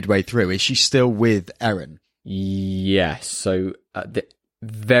 midway through, is she still with Eren? Yes. So at the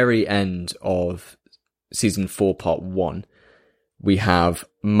very end of season 4 part 1, we have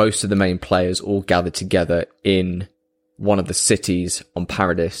most of the main players all gathered together in one of the cities on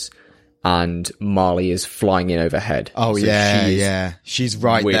Paradis, and Marley is flying in overhead. Oh, so she's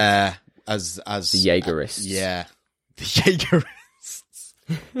right there as the Jaegerists. The Jaegerists.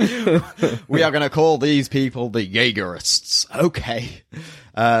 We are going to call these people the Jaegerists. Okay.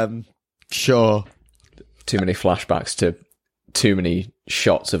 Sure. Too many flashbacks to too many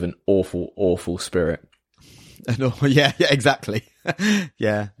shots of an awful, awful spirit. Yeah, exactly.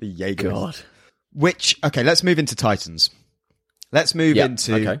 Yeah, the Jaeger. God. Okay, let's move into Titans.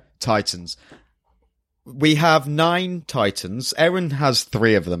 Titans. We have 9 Titans. Aaron has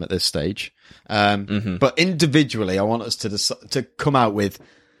 3 of them at this stage. But individually, I want us to come out with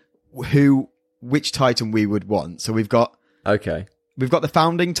which Titan we would want. So we've got the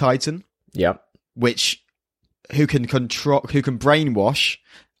founding Titan. Yep. Who can brainwash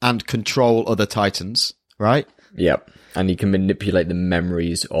and control other Titans, right? Yep. And he can manipulate the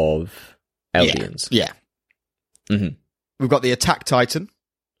memories of Eldians. Yeah. Mm-hmm. We've got the Attack Titan,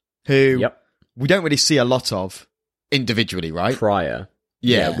 who we don't really see a lot of individually, right? Prior.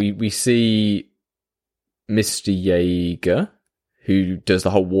 Yeah, we see Mr. Jaeger, who does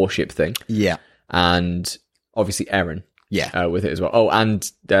the whole warship thing. Yeah. And obviously Eren. Yeah. With it as well. Oh,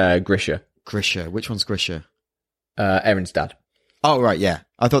 and Grisha. Grisha. Which one's Grisha? Eren's dad. Oh, right, yeah.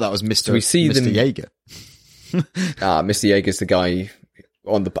 I thought that was Mr. So we see Mr. Jaeger. Mr. Jaeger's the guy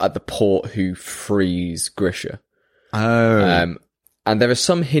at the port who frees Grisha. Oh. And there are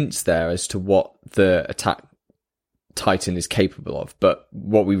some hints there as to what the Attack Titan is capable of, but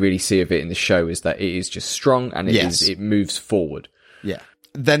what we really see of it in the show is that it is just strong and it moves forward. Yeah.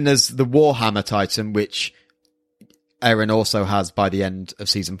 Then there's the Warhammer Titan, which Eren also has by the end of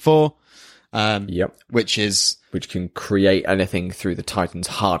season 4. Which can create anything through the Titan's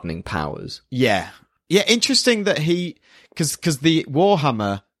hardening powers. Yeah. Yeah, interesting that because the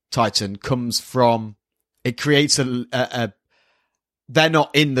Warhammer Titan comes from, it creates a they're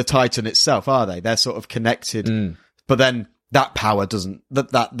not in the Titan itself, are they? They're sort of connected, but then that power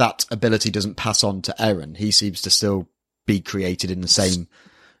that ability doesn't pass on to Eren. He seems to still be created in the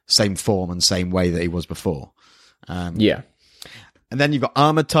same form and same way that he was before. And then you've got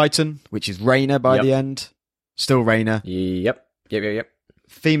Armored Titan, which is Reyna by the end. Still Reyna. Yep.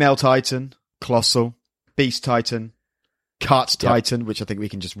 Female Titan, Colossal. Beast Titan. Cart Titan, which I think we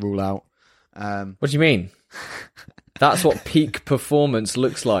can just rule out. What do you mean? That's what peak performance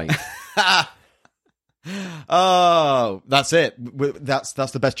looks like. Oh, that's it. That's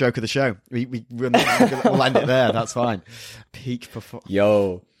the best joke of the show. We'll end it there. That's fine. Peak performance.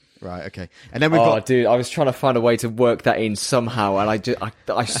 Yo. Right, okay. And then we've got... dude, I was trying to find a way to work that in somehow, and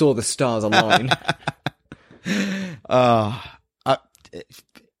I saw the stars align. I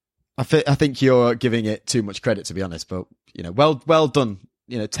think you're giving it too much credit, to be honest, but, well done.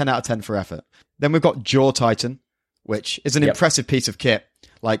 10 out of 10 for effort. Then we've got Jaw Titan, which is an impressive piece of kit.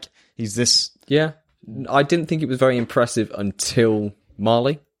 Like, he's this... Yeah, I didn't think it was very impressive until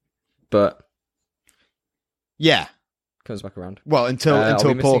Marley, but... Yeah. Comes back around. Well,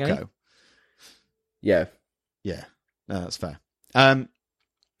 until Porco. Yeah. Yeah. No, that's fair. No,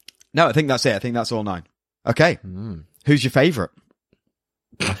 I think that's it. I think that's all 9. Okay. Who's your favourite?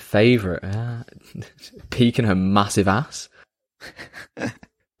 My favourite? Peeking her massive ass.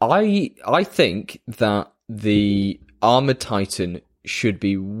 I think that the Armored Titan should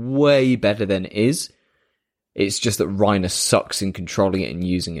be way better than it is. It's just that Reiner sucks in controlling it and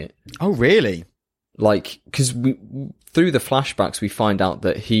using it. Oh, really? Like, because through the flashbacks, we find out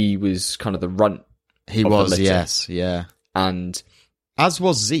that he was kind of the runt. He was, yes, yeah. And as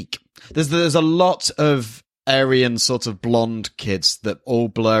was Zeke. There's a lot of Aryan sort of blonde kids that all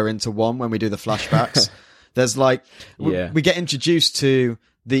blur into one when we do the flashbacks. There's like, we get introduced to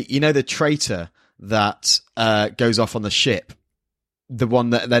the traitor that goes off on the ship. The one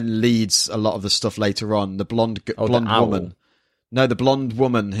that then leads a lot of the stuff later on. The blonde woman. No, the blonde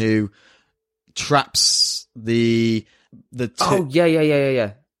woman who traps the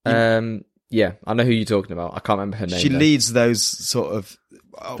yeah. Yeah, I know who you're talking about. I can't remember her name. She leads those sort of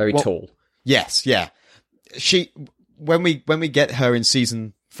very tall. Yes, yeah. When we get her in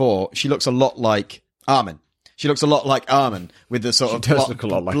season 4, she looks a lot like Armin. She looks a lot like Armin with the sort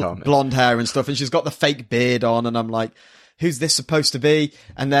of blonde hair and stuff, and she's got the fake beard on, and I'm like, who's this supposed to be?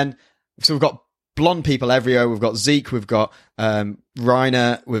 And then so we've got blonde people everywhere. We've got Zeke, we've got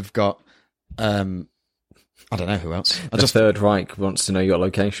Reiner, we've got I don't know who else. Third Reich wants to know your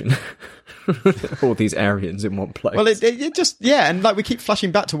location. All these Aryans in one place. Well, it just and like we keep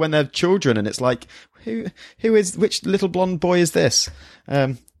flashing back to when they're children, and it's like, which little blonde boy is this?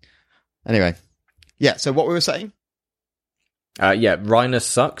 Anyway, so what we were saying? Reiner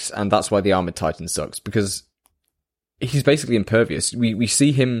sucks, and that's why the Armored Titan sucks, because he's basically impervious. We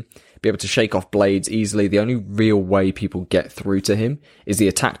see him be able to shake off blades easily. The only real way people get through to him is the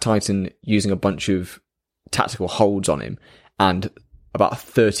Attack Titan using a bunch of tactical holds on him and about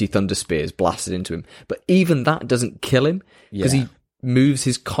 30 Thunder Spears blasted into him. But even that doesn't kill him, because he moves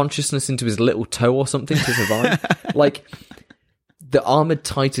his consciousness into his little toe or something to survive. Like, the Armored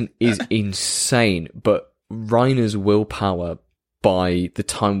Titan is insane, but Reiner's willpower by the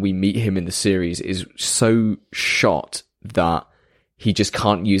time we meet him in the series is so shot that he just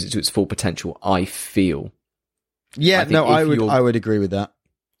can't use it to its full potential, I feel. Yeah, I would agree with that.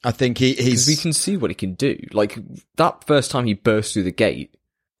 I think he's... we can see what he can do. Like, that first time he burst through the gate,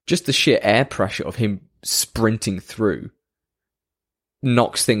 just the sheer air pressure of him sprinting through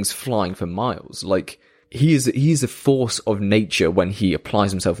knocks things flying for miles. Like, he is a force of nature when he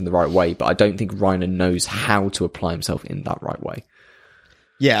applies himself in the right way, but I don't think Reiner knows how to apply himself in that right way.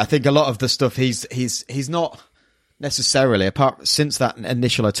 Yeah, I think a lot of the stuff he's not necessarily, since that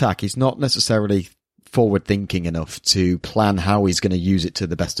initial attack, he's not necessarily forward thinking enough to plan how he's going to use it to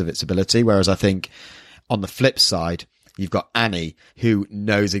the best of its ability. Whereas I think on the flip side, you've got Annie, who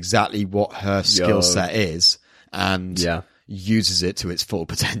knows exactly what her skill set is and uses it to its full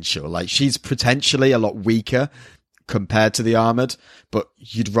potential. Like, she's potentially a lot weaker compared to the Armored, but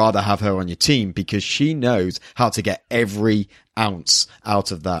you'd rather have her on your team because she knows how to get every ounce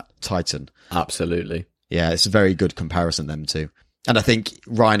out of that Titan. Absolutely. Yeah, it's a very good comparison, them two. And I think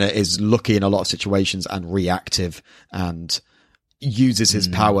Reiner is lucky in a lot of situations and reactive and uses his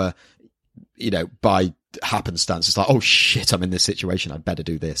power, by happenstance. It's like, oh shit, I'm in this situation. I'd better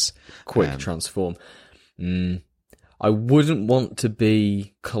do this. Quick transform. I wouldn't want to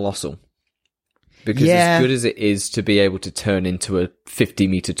be Colossal. Because as good as it is to be able to turn into a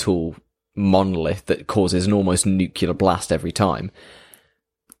 50-meter tall monolith that causes an almost nuclear blast every time,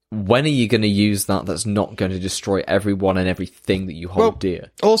 when are you going to use that that's not going to destroy everyone and everything that you hold dear?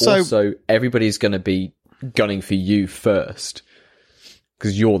 Also, everybody's going to be gunning for you first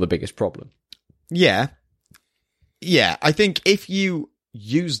because you're the biggest problem. Yeah. Yeah, I think if you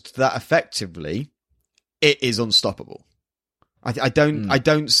used that effectively, it is unstoppable. I think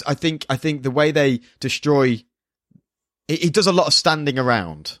the way they destroy it does a lot of standing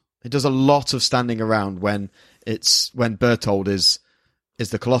around. It does a lot of standing around when Berthold is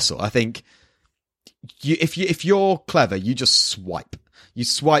the Colossal. I think if you're clever, you just swipe. You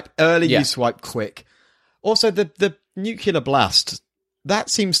swipe early, you swipe quick. Also, the nuclear blast, that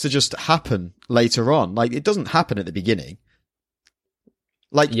seems to just happen later on. Like, it doesn't happen at the beginning.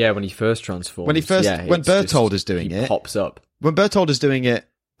 Like, when he first transforms. When Berthold is doing it, pops up. When Berthold is doing it,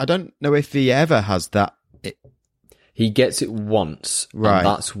 I don't know if he ever has that. He gets it once, right? And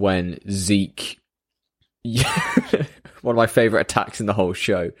that's when Zeke. One of my favourite attacks in the whole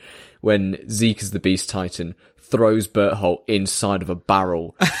show, when Zeke as the Beast Titan throws Berthold inside of a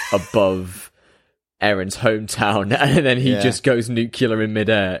barrel above Eren's hometown, and then he just goes nuclear in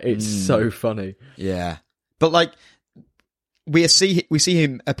midair. It's so funny. Yeah, but like we see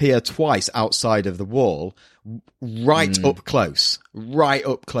him appear twice outside of the wall, right up close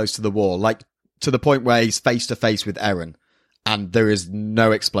to the wall, like to the point where he's face to face with Eren, and there is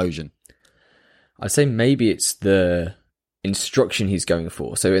no explosion. I'd say maybe it's the instruction he's going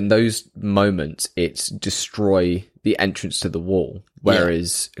for. So in those moments, it's destroy the entrance to the wall.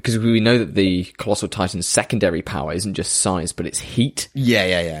 Whereas, because we know that the Colossal Titan's secondary power isn't just size, but it's heat.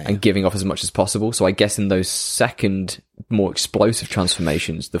 Yeah. And giving off as much as possible. So I guess in those second, more explosive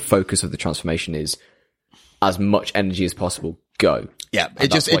transformations, the focus of the transformation is as much energy as possible, go. Yeah,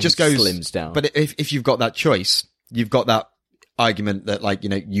 it just goes slims down. But if you've got that choice, you've got that argument that, like,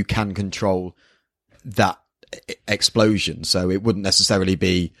 you can control that explosion, so it wouldn't necessarily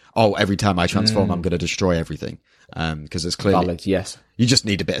be, every time I transform I'm going to destroy everything, because it's clearly valid. Yes, you just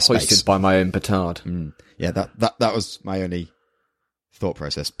need a bit of space. Hoisted by my own petard. Yeah, that was my only thought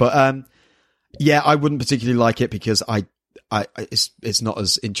process. But I wouldn't particularly like it because it's not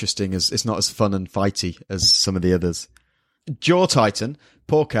as interesting as, it's not as fun and fighty as some of the others. Jaw Titan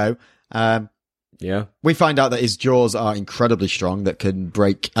Porco. We find out that his jaws are incredibly strong, that can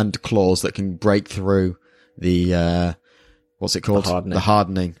break, and claws that can break through the what's it called? The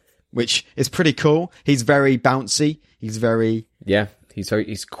hardening, which is pretty cool. He's very bouncy. He's very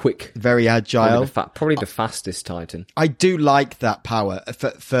he's quick, very agile. Probably the fastest Titan. I do like that power.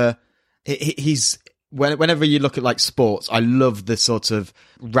 He's whenever you look at like sports, I love the sort of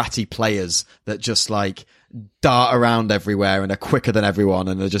ratty players that just like dart around everywhere and are quicker than everyone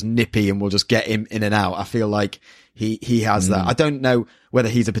and are just nippy and will just get him in and out. I feel like he has that. I don't know whether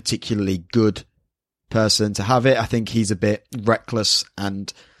he's a particularly good person to have it. I think he's a bit reckless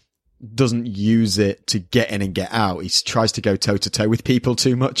and doesn't use it to get in and get out. He tries to go toe to toe with people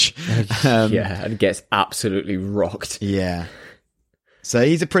too much. And gets absolutely rocked. Yeah. So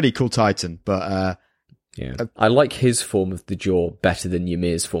he's a pretty cool Titan, but I like his form of the jaw better than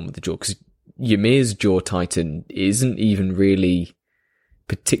Ymir's form of the jaw, because Ymir's jaw Titan isn't even really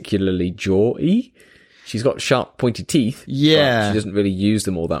particularly jaw-y. She's got sharp, pointy teeth. Yeah. But she doesn't really use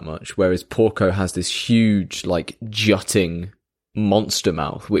them all that much. Whereas Porco has this huge, like, jutting monster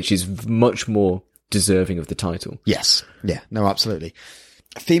mouth, which is much more deserving of the title. Yes. Yeah. No, absolutely.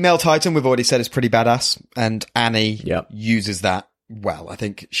 Female Titan, we've already said, is pretty badass, and Annie uses that well. I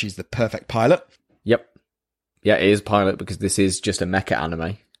think she's the perfect pilot. Yep. Yeah, it is pilot because this is just a mecha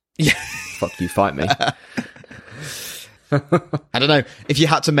anime. Yeah. Fuck you, fight me. I don't know. If you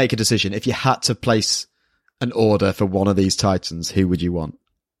had to make a decision, if you had to place an order for one of these Titans, who would you want?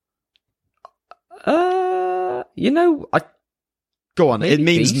 Go on. It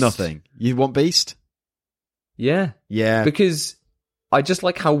means Beast. nothing. You want Beast? Yeah. Yeah. Because I just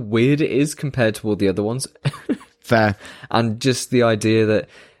like how weird it is compared to all the other ones. Fair. And just the idea that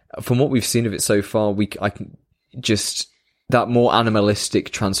from what we've seen of it so far, I can just, that more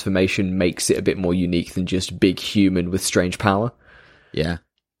animalistic transformation makes it a bit more unique than just big human with strange power. Yeah.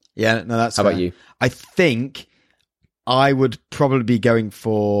 Yeah, no, that's How fair. about you? I think I would probably be going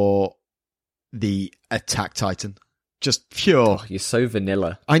for the Attack Titan. Just pure. Oh, you're so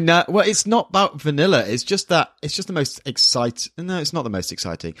vanilla. I know. Well, it's not about vanilla. It's just that it's just the most exciting. No, it's not the most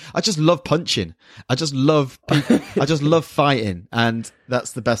exciting. I just love punching. I just love people. I just love fighting, and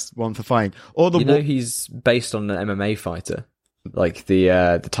that's the best one for fighting. Or the he's based on an MMA fighter, like the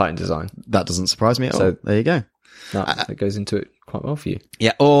Titan design. That doesn't surprise me at all. There you go. That goes into it quite well for you.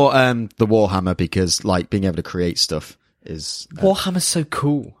 Yeah, or the Warhammer, because like being able to create stuff is Warhammer's so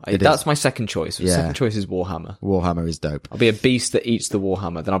cool. That's my second choice. Yeah. Second choice is Warhammer. Warhammer is dope. I'll be a beast that eats the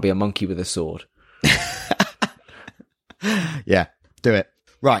Warhammer, then I'll be a monkey with a sword. Yeah, do it.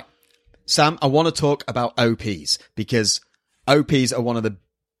 Right. Sam, I want to talk about OPs, because OPs are one of the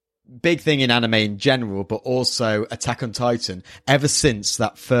big thing in anime in general, but also Attack on Titan. Ever since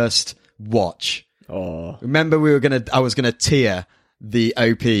that first watch, remember I was gonna tier the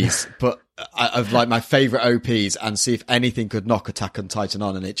OPs, but of like my favorite OPs, and see if anything could knock Attack on Titan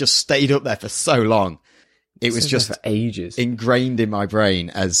on, and it just stayed up there for so long. It was just for ages ingrained in my brain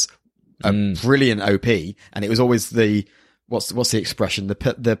as a brilliant OP, and it was always the what's the expression?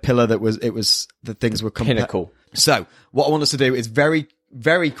 The pillar that was the things were pinnacle. So what I want us to do is very,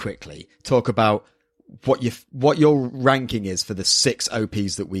 very quickly talk about what your ranking is for the 6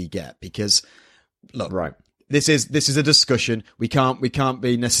 OPs that we get, because look, right. This is a discussion. We can't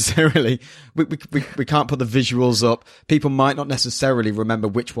be necessarily, we can't put the visuals up. People might not necessarily remember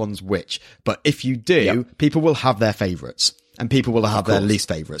which one's which, but if you do, people will have their favorites and people will have their least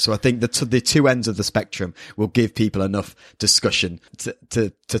favorites. So I think the two ends of the spectrum will give people enough discussion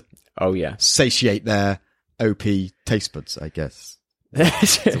to satiate their OP taste buds, I guess.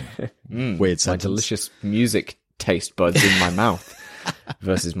 Weird sentence. My delicious music taste buds in my mouth.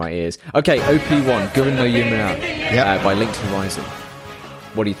 Versus my ears. Okay, OP1, Gurren no Yumina, by Linked Horizon.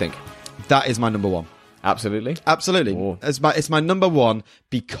 What do you think? That is my number one. Absolutely? Absolutely. Oh. It's my number one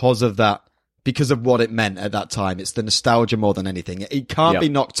because of that, because of what it meant at that time. It's the nostalgia more than anything. It can't be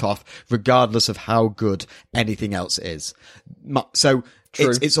knocked off regardless of how good anything else is. So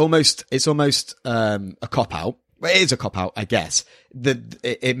it's almost a cop-out. Well, it is a cop-out, I guess.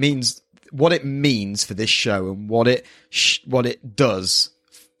 It means what it means for this show and what it does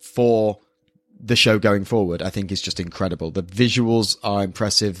for the show going forward, I think is just incredible. The visuals are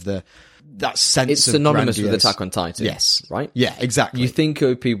impressive. That sense it's of synonymous grandiose. with Attack on Titan. Yes. Right? Yeah, exactly. You think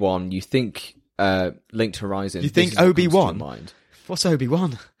OP1, you think Linked Horizon. You think Obi-Wan? What's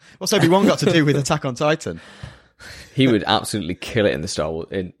Obi-Wan? What's Obi-Wan got to do with Attack on Titan? He would absolutely kill it in the Star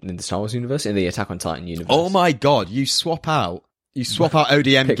Wars universe, in the Attack on Titan universe. Oh my god, you swap out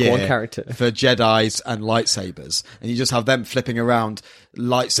ODM Pick gear one character for Jedis and lightsabers, and you just have them flipping around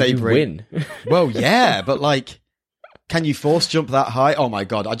lightsabering. You win. Well, yeah, but like, can you force jump that high? Oh my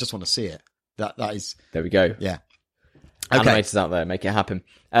god, I just want to see it. That is. There we go. Yeah. Okay. Animators out there, make it happen.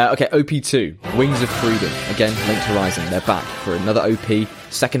 Okay, OP2, Wings of Freedom. Again, Linked Horizon. They're back for another OP,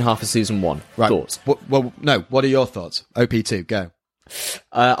 second half of season 1. Right. Thoughts? Well, no. What are your thoughts? OP2, go.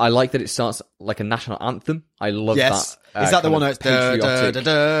 I like that it starts like a national anthem. I love that. Is that the one that's patriotic?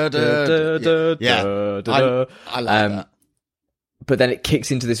 Yeah. I like that. But then it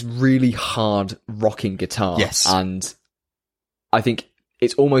kicks into this really hard rocking guitar. Yes. And I think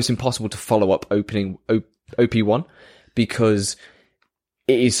it's almost impossible to follow up OP1 because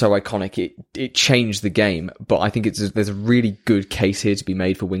it is so iconic. It changed the game, but I think there's a really good case here to be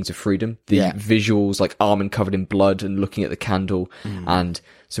made for Wings of Freedom. The visuals, like Armin covered in blood and looking at the candle, and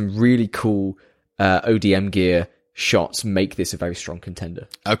some really cool ODM gear shots make this a very strong contender.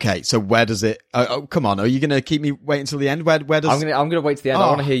 Okay, so where does it? Oh, come on! Are you going to keep me waiting until the end? Where does? I'm going to wait to the end. I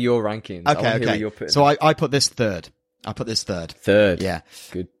want to hear your rankings. Okay. So I put this third. I put this third. Third. Yeah.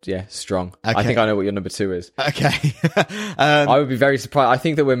 Good. Yeah, strong. Okay. I think I know what your number 2 is. Okay. I would be very surprised. I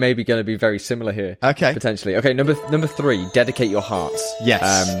think that we're maybe going to be very similar here. Okay. Potentially. Okay, number 3, Dedicate Your Hearts.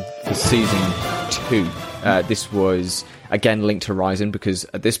 Yes. For season 2. This was, again, Linked Horizon, because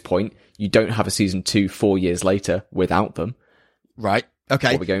at this point, you don't have a season 2 4 years later without them. Right. Okay.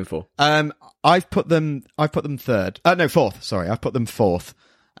 What are we going for? I've put them third. No, fourth. Sorry, I've put them fourth.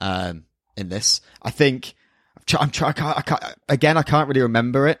 In this, I think I can't really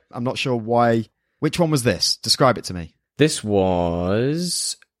remember it. I'm not sure why. Which one was this? Describe it to me. This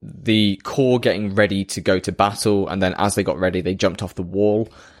was the Corps getting ready to go to battle, and then as they got ready, they jumped off the wall,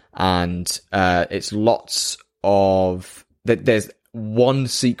 and it's lots of. There's one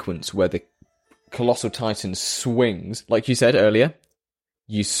sequence where the Colossal Titan swings, like you said earlier.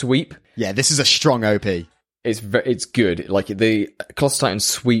 You sweep. Yeah, this is a strong OP. It's good. Like the Colossal Titan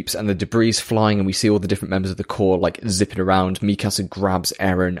sweeps and the debris is flying, and we see all the different members of the Corps like zipping around. Mikasa grabs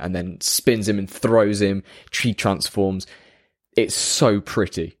Eren and then spins him and throws him. She transforms. It's so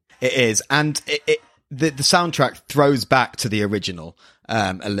pretty. It is, and the soundtrack throws back to the original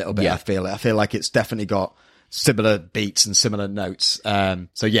a little bit. Yeah. I feel like it's definitely got similar beats and similar notes.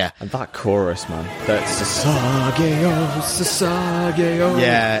 So yeah. And that chorus, man. That's Sasageo.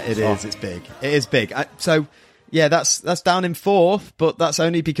 Yeah, it is. It's big. It is big. So yeah, that's down in fourth, but that's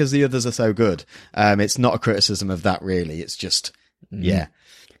only because the others are so good. It's not a criticism of that really. It's just, yeah.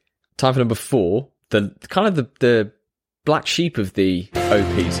 Time for number 4. The black sheep of the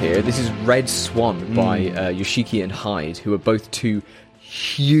OPs here. This is Red Swan by Yoshiki and Hyde, who are both 2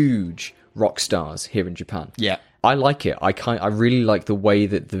 huge rock stars here in Japan. Yeah. I like it. I really like the way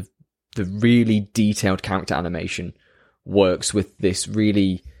that the really detailed character animation works with this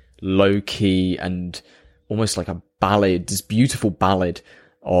really low key and almost like a ballad, this beautiful ballad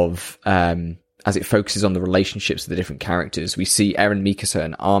of as it focuses on the relationships of the different characters. We see Eren, Mikasa,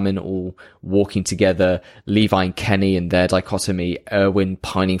 and Armin all walking together, Levi and Kenny and their dichotomy, Erwin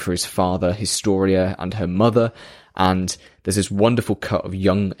pining for his father, Historia and her mother, and there's this wonderful cut of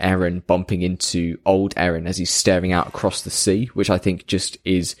young Eren bumping into old Eren as he's staring out across the sea, which I think just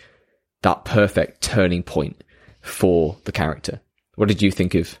is that perfect turning point for the character. What did you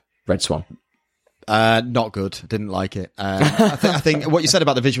think of Red Swan? Not good. Didn't like it. I think what you said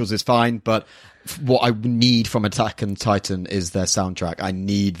about the visuals is fine, but what I need from Attack on Titan is their soundtrack. I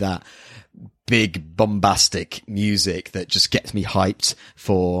need that big bombastic music that just gets me hyped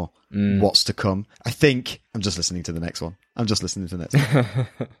for what's to come. I think I'm just listening to the next one.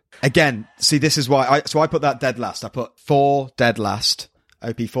 Again, see, this is why I put that dead last. I put 4 dead last,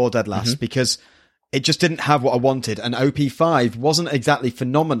 OP4 dead last, because it just didn't have what I wanted. And OP5 wasn't exactly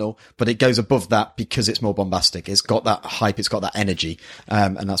phenomenal, but it goes above that because it's more bombastic. It's got that hype. It's got that energy.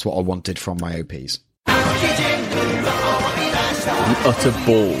 And that's what I wanted from my OPs. The utter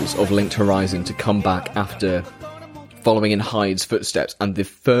balls of Linked Horizon to come back after following in Hyde's footsteps, and the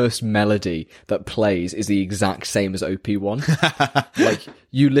first melody that plays is the exact same as OP1. Like,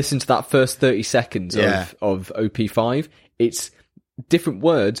 you listen to that first 30 seconds of OP5, it's different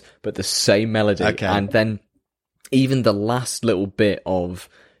words, but the same melody. Okay. And then even the last little bit of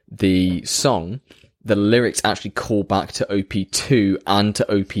the song, the lyrics actually call back to OP2 and to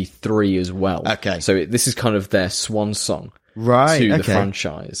OP3 as well. Okay. So this is kind of their swan song to the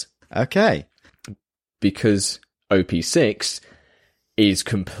franchise. Okay. Because OP6 is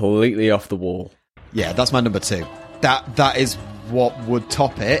completely off the wall. Yeah, that's my number 2. That is what would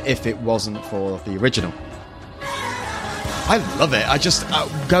top it if it wasn't for the original. I love it. I just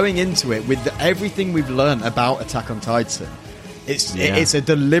going into it with everything we've learned about Attack on Titan, it's a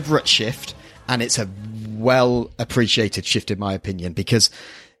deliberate shift, and it's a well appreciated shift in my opinion, because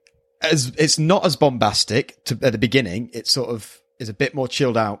as it's not as bombastic at the beginning. It sort of is a bit more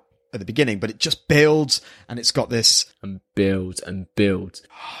chilled out at the beginning, but it just builds, and it's got this and builds and builds.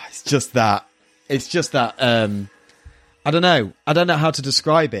 It's just that. I don't know how to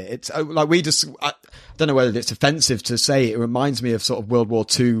describe it. It's like I don't know whether it's offensive to say it reminds me of sort of World War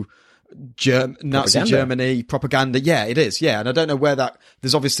II Nazi Germany propaganda. Yeah, it is. Yeah, and I don't know where that.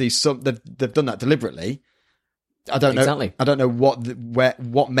 There's obviously they've done that deliberately. I don't know. Exactly. I don't know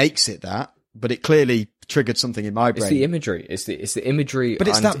what makes it that, but it clearly triggered something in my brain. It's the imagery. It's the imagery. But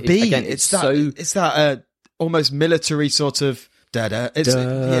it's that beat. It's that almost military sort of. Da-da. It's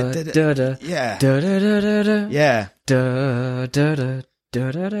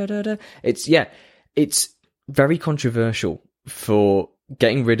It's very controversial for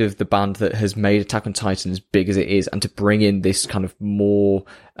getting rid of the band that has made Attack on Titan as big as it is, and to bring in this kind of more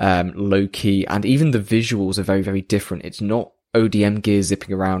low key, and even the visuals are very, very different. It's not ODM gear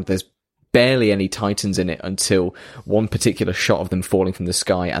zipping around. There's barely any Titans in it until one particular shot of them falling from the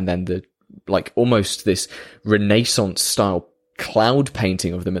sky, and then the like almost this Renaissance style cloud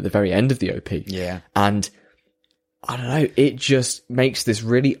painting of them at the very end of the OP. Yeah. And I don't know, it just makes this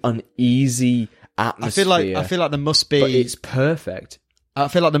really uneasy atmosphere. I feel like there must be, but it's perfect. I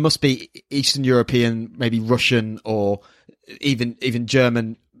feel like there must be Eastern European, maybe Russian, or even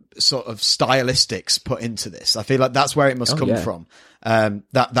German sort of stylistics put into this. I feel like that's where it must come from.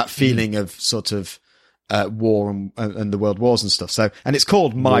 That feeling of sort of war and the world wars and stuff. So, and it's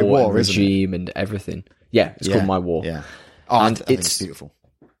called My War, isn't it? Regime and everything. Yeah, it's called My War. Yeah, and I think it's beautiful.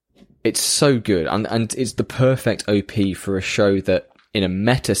 It's so good, and it's the perfect OP for a show that, in a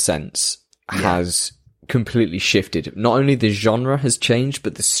meta sense, has completely shifted. Not only the genre has changed,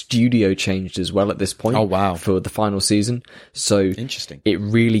 but the studio changed as well at this point. Oh wow! For the final season, so interesting. It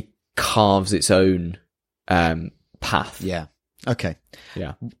really carves its own path. Yeah. Okay.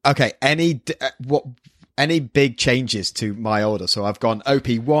 Yeah. Okay. Any big changes to my order? So I've gone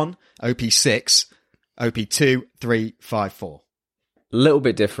OP1, OP6, OP2, 3, 5, 4. Little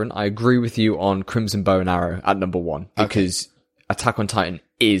bit different. I agree with you on Crimson Bow and Arrow at number 1 because Attack on Titan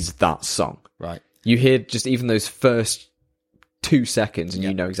is that song. Right. You hear just even those first 2 seconds and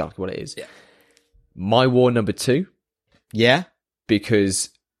you know exactly what it is. Yeah. My War number 2. Yeah. Because,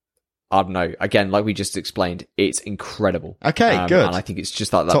 I don't know, again, like we just explained, it's incredible. Okay, good. And I think it's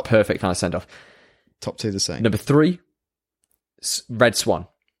just that perfect kind of send-off. Top 2 the same. Number 3, Red Swan.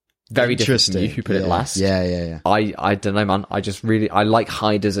 Very different from you who put it last. Yeah. I don't know, man. I like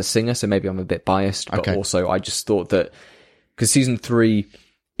Hyde as a singer, so maybe I'm a bit biased, but also I just thought that, because season 3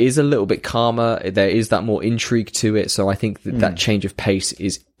 is a little bit calmer, there is that more intrigue to it, so I think that change of pace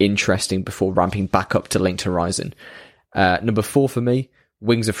is interesting before ramping back up to Linked Horizon. Number 4 for me,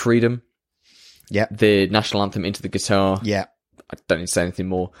 Wings of Freedom. Yeah. The national anthem into the guitar. Yeah. I don't need to say anything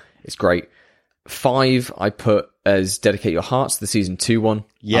more. It's great. 5, I put as Dedicate Your Hearts, the season 2 one.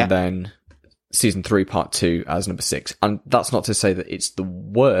 Yeah. And then season 3 part 2 as number 6. And that's not to say that it's the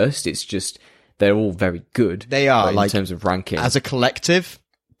worst, it's just they're all very good. They are, in terms of ranking. As a collective,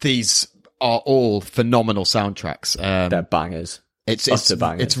 these are all phenomenal soundtracks. They're bangers.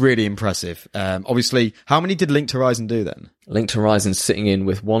 It's really impressive. Obviously, how many did Linked Horizon do then? Linked Horizon sitting in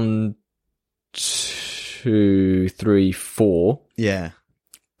with 1, 2, 3, 4. Yeah.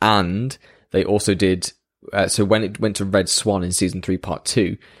 And they also did, so when it went to Red Swan in season 3 part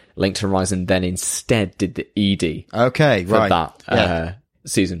 2, Linked Horizon then instead did the ED. Okay, for that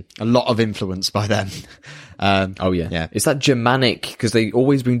season. A lot of influence by them. Yeah. It's that Germanic, because they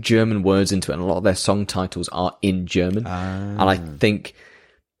always bring German words into it, and a lot of their song titles are in German. And I think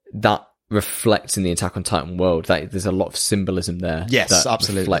that reflects in the Attack on Titan world. That there's a lot of symbolism there. Yes, that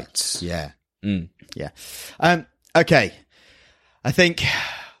absolutely. Reflects. Yeah. Yeah. Okay. I think,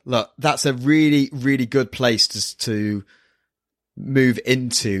 look, that's a really, really good place to move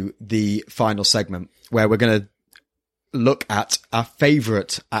into the final segment, where we're going to look at our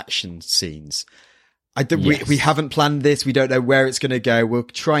favourite action scenes. We haven't planned this. We don't know where it's going to go. We'll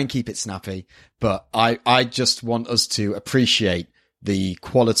try and keep it snappy, but I just want us to appreciate the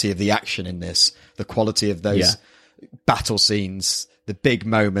quality of the action in this, the quality of those battle scenes, the big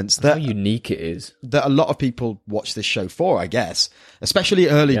moments. How unique it is. That a lot of people watch this show for, I guess, especially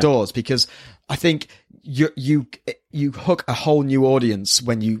early doors, because I think you hook a whole new audience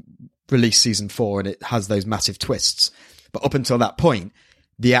when you release season 4 and it has those massive twists. But up until that point,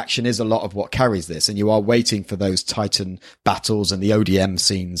 the action is a lot of what carries this, and you are waiting for those Titan battles and the ODM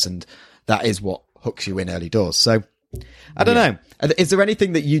scenes, and that is what hooks you in early doors. So I don't know. Is there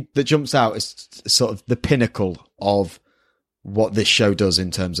anything that jumps out as sort of the pinnacle of what this show does in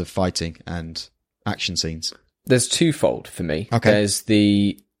terms of fighting and action scenes? There's twofold for me. Okay. There's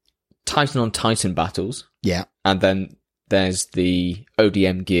the Titan on Titan battles. Yeah. And then there's the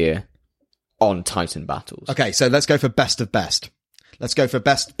ODM gear on Titan battles. Okay, so let's go for best of best. Let's go for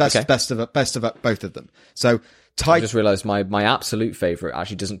best of both of them. So I just realised my absolute favourite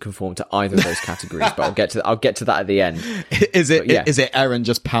actually doesn't conform to either of those categories, but I'll get to that at the end. Is it Eren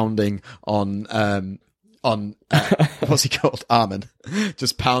just pounding on what's he called? Armin.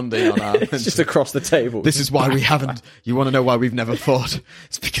 Just pounding on Armin. It's just across the table. This is why we haven't. You want to know why we've never fought?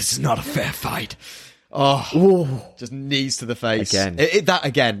 It's because it's not a fair fight. Just knees to the face. Again. That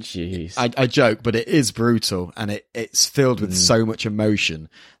again. Jeez. I joke, but it is brutal, and it's filled with so much emotion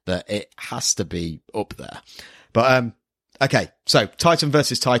that it has to be up there. But, okay. So Titan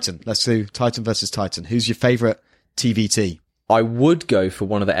versus Titan. Let's do Titan versus Titan. Who's your favorite TVT? I would go for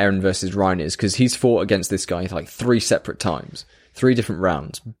one of the Eren versus Reiners, because he's fought against this guy like 3 separate times, 3 different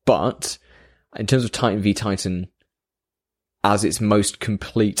rounds. But in terms of Titan v Titan as its most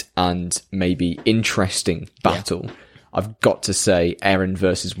complete and maybe interesting battle, I've got to say Eren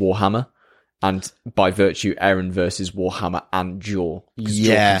versus Warhammer. And by virtue, Eren versus Warhammer and Jaw. Because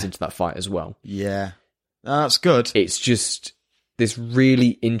Jaw comes into that fight as well. Yeah. That's good. It's just this really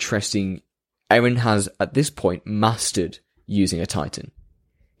interesting... Eren has, at this point, mastered using a Titan.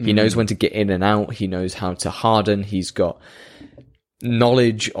 He knows when to get in and out. He knows how to harden. He's got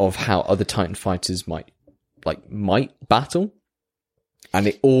knowledge of how other Titan fighters might battle. And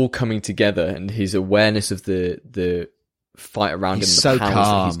it all coming together, and his awareness of the fight around him, the powers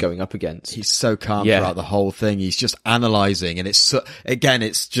that he's going up against. He's so calm throughout the whole thing. He's just analysing, and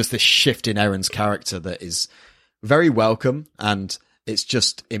it's just this shift in Eren's character that is very welcome, and it's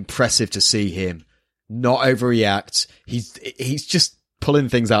just impressive to see him not overreact. He's just pulling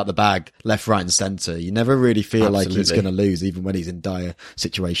things out of the bag, left, right, and centre. You never really feel like he's going to lose, even when he's in dire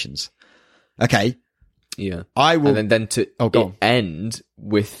situations. Okay. Yeah. I will. And then to end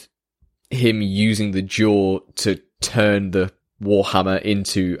with him using the Jaw to turn the Warhammer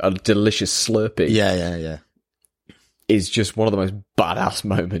into a delicious Slurpee. Yeah. Is just one of the most badass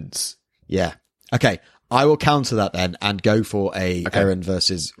moments. Yeah. Okay. I will counter that then and go for a Eren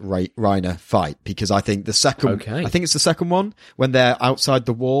versus Reiner fight, because I think I think it's the second one when they're outside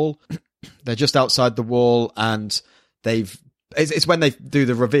the wall. They're just outside the wall, and it's when they do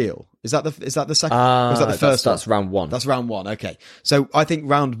the reveal. Is that the second? Or is that the first? That's round one. That's round one. Okay. So I think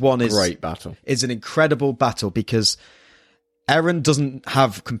round one is great battle. Is an incredible battle, because Eren doesn't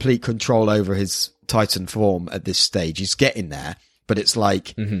have complete control over his Titan form at this stage. He's getting there, but it's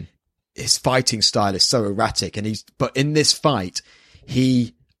like his fighting style is so erratic, but in this fight,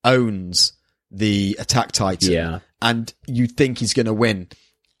 he owns the attack Titan, and you think he's going to win,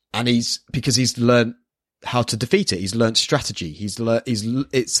 and because he's learned how to defeat it. He's learned strategy.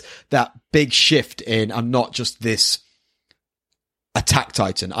 It's that big shift in, I'm not just this attack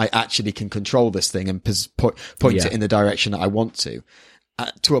Titan. I actually can control this thing and point it in the direction that I want to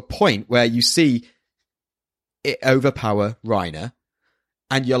a point where you see it overpower Reiner,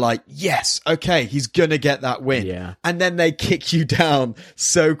 and you're like, yes, okay, he's gonna get that win. Yeah. And then they kick you down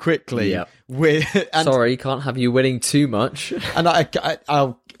so quickly. Yep. Sorry, can't have you winning too much. And I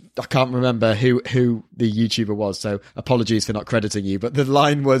can't remember who the YouTuber was, so apologies for not crediting you. But the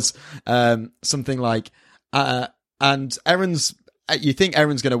line was something like, and you think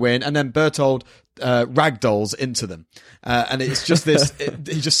Eren's going to win, and then Bertold ragdolls into them. And it's just this,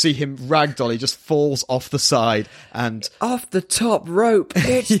 you just see him ragdoll, he just falls off the side and... Off the top rope,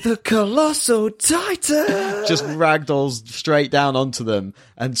 it's the Colossal Titan! Just ragdolls straight down onto them,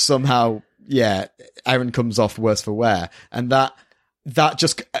 and somehow, Eren comes off worse for wear. And that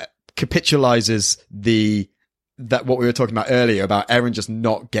just capitalizes that what we were talking about earlier about Eren just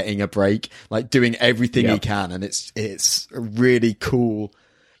not getting a break, like doing everything he can, and it's really cool.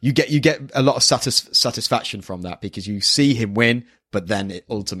 You get a lot of satisfaction from that, because you see him win, but then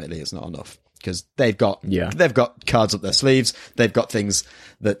ultimately it's not enough, because they've got cards up their sleeves, they've got things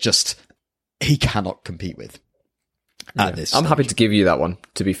that just he cannot compete with. At this stage. I'm happy to give you that one.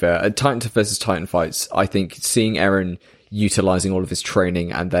 To be fair, Titan versus Titan fights, I think seeing Eren utilizing all of his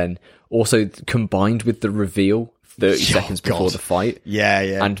training, and then also combined with the reveal 30 seconds before the fight.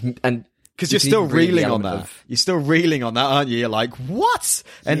 Yeah. And because you're still reeling on that. You're still reeling on that, aren't you? You're like, what?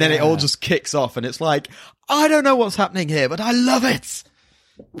 And then it all just kicks off, and it's like, I don't know what's happening here, but I love it.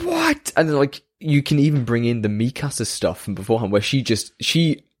 What? And then, you can even bring in the Mikasa stuff from beforehand, where she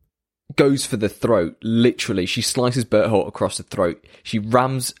goes for the throat. Literally, she slices Berthold across the throat. She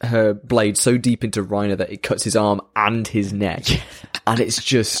rams her blade so deep into Reiner that it cuts his arm and his neck. And it's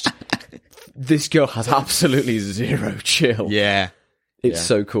just, this girl has absolutely zero chill. Yeah. It's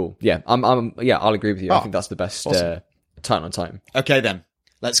so cool. Yeah, I'll agree with you. I think that's the best awesome. Titan on Titan. Okay then,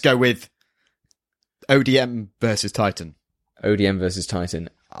 let's go with ODM versus Titan. ODM versus Titan.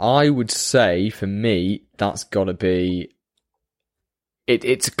 I would say, for me, that's got to be...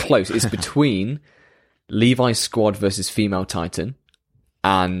 It's close. It's between Levi's Squad versus Female Titan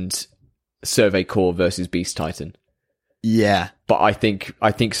and Survey Corps versus Beast Titan. Yeah. But I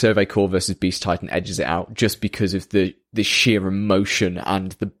think Survey Corps versus Beast Titan edges it out, just because of the sheer emotion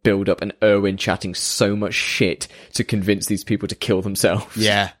and the build-up, and Erwin chatting so much shit to convince these people to kill themselves.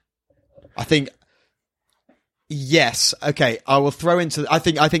 Yeah. I think... Yes. Okay. I will throw into... I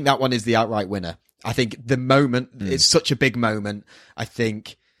think that one is the outright winner. I think the moment is such a big moment. I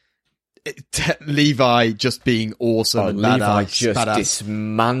think Levi just being awesome and Levi just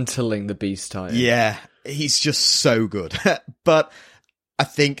dismantling the Beast Titan. Yeah, he's just so good. But I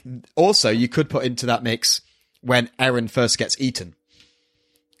think also you could put into that mix when Eren first gets eaten.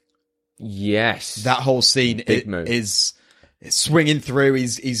 Yes, that whole scene is swinging through.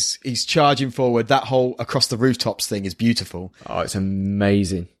 He's charging forward. That whole across the rooftops thing is beautiful. Oh, it's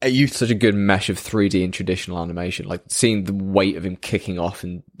amazing. Such a good mesh of 3D and traditional animation. Like seeing the weight of him kicking off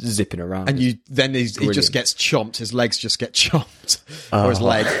and zipping around. And he just gets chomped. His legs just get chomped, or his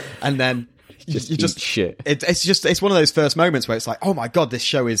leg, and then shit. It's one of those first moments where it's like, oh my god, this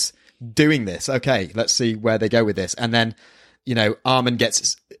show is doing this. Okay, let's see where they go with this. And then, Armin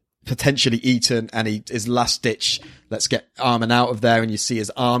gets potentially eaten, and his last ditch, let's get Armin out of there, and you see his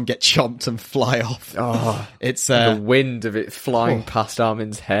arm get chomped and fly off. Oh, it's the wind of it flying past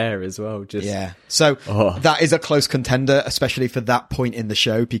Armin's hair as well. So that is a close contender, especially for that point in the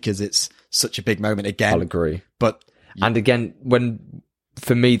show, because it's such a big moment again. I'll agree. And again,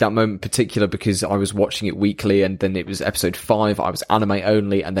 for me, that moment in particular, because I was watching it weekly, and then it was episode 5, I was anime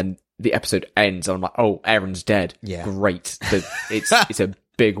only, and then the episode ends, and I'm like, oh, Eren's dead. Yeah. Great. It's a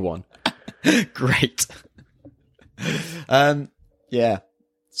big one. Great. Yeah.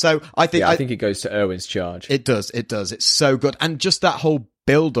 So I think it goes to Erwin's charge. It does. It's so good. And just that whole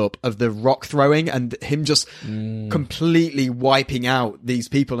build up of the rock throwing and him just completely wiping out these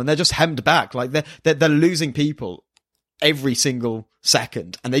people, and they're just hemmed back. Like they're losing people every single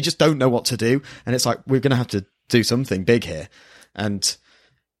second, and they just don't know what to do. And it's like, we're going to have to do something big here. And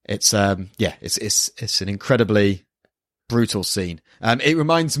it's an incredibly brutal scene. It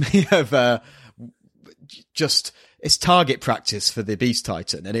reminds me of it's target practice for the Beast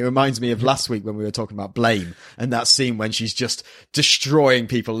Titan, and it reminds me of last week when we were talking about Blame, and that scene when she's just destroying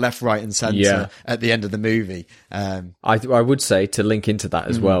people left, right, and centre at the end of the movie. I would say, to link into that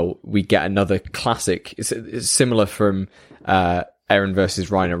as well, we get another classic. It's similar from Eren versus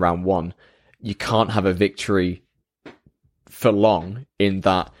Reiner round 1. You can't have a victory for long, in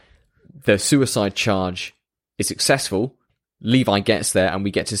that the suicide charge is successful. Levi gets there, and we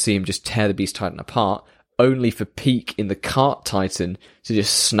get to see him just tear the Beast Titan apart, only for Peak in the Cart Titan to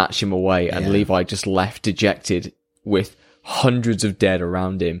just snatch him away, and Levi just left dejected with hundreds of dead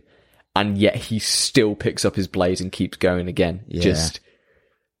around him, and yet he still picks up his blade and keeps going again, just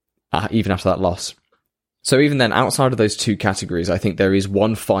even after that loss. So even then, outside of those two categories, I think there is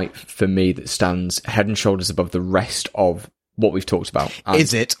one fight for me that stands head and shoulders above the rest of what we've talked about.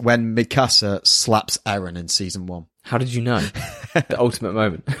 Is it when Mikasa slaps Eren in season 1? How did you know? The ultimate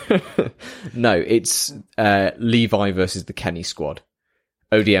moment. No, it's Levi versus the Kenny squad.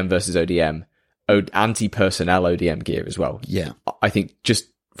 ODM versus ODM. Anti-personnel ODM gear as well. Yeah. I think just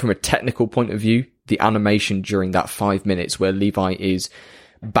from a technical point of view, the animation during that 5 minutes where Levi is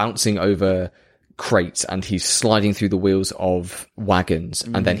bouncing over crates and he's sliding through the wheels of wagons,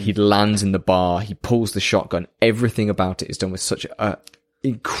 and then he lands in the bar, he pulls the shotgun, everything about it is done with such a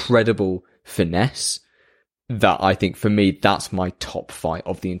incredible finesse that I think, for me, that's my top fight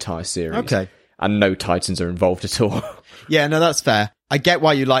of the entire series. Okay. And no Titans are involved at all. Yeah, no, that's fair. I get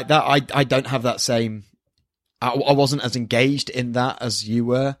why you like that. I don't have that same... I wasn't as engaged in that as you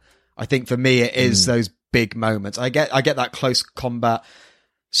were. I think for me, it is those big moments. I get that close combat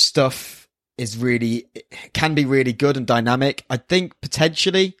stuff can be really good and dynamic. I think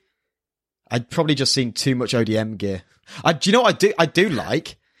potentially I'd probably just seen too much ODM gear. Do you know what I do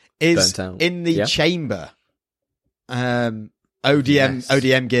like is in the chamber, ODM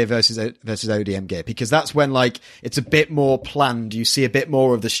gear versus ODM gear, because that's when, like, it's a bit more planned. You see a bit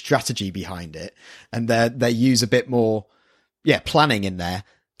more of the strategy behind it, and they use a bit more planning in there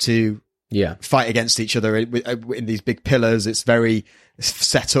to fight against each other in these big pillars. It's very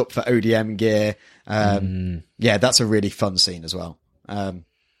set up for ODM gear. That's a really fun scene as well.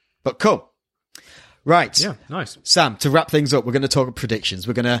 But cool. Right. Yeah, nice. Sam, to wrap things up, we're going to talk predictions.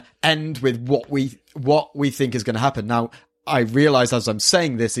 We're going to end with what we think is going to happen. Now, I realise as I'm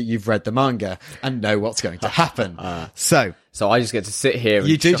saying this that you've read the manga and know what's going to happen. So I just get to sit here and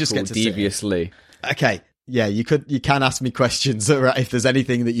you do just get to deviously. Okay. Yeah, you can ask me questions if there's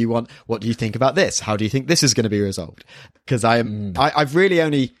anything that you want. What do you think about this? How do you think this is going to be resolved? Because I haven't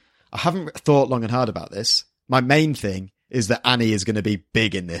thought long and hard about this. My main thing is that Annie is going to be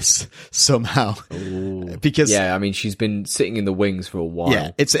big in this somehow. Ooh. Because I mean, she's been sitting in the wings for a while.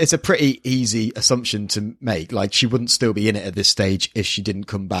 Yeah, it's a pretty easy assumption to make. Like, she wouldn't still be in it at this stage if she didn't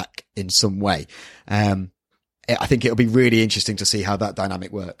come back in some way. I think it'll be really interesting to see how that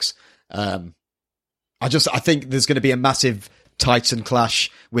dynamic works. I think there's going to be a massive Titan clash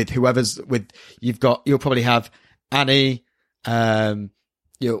with you'll probably have Annie,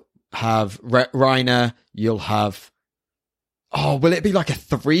 you'll have Reiner, you'll have, will it be like a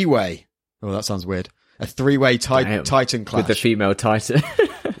 3-way? Oh, that sounds weird. A 3-way Titan clash. With the female Titan.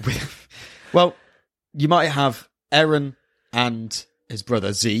 Well, you might have Eren and his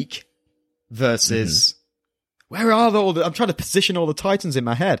brother Zeke versus where are all the? I'm trying to position all the Titans in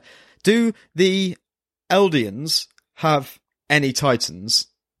my head. Do the Eldians have any Titans?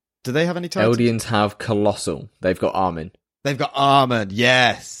 Do they have any Titans? Eldians have Colossal. They've got Armin. They've got Armin.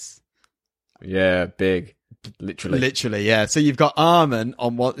 Yes. Yeah, big. Literally, yeah. So you've got Armin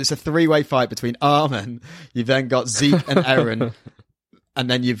on what? It's a 3-way fight between Armin. You've then got Zeke and Eren, and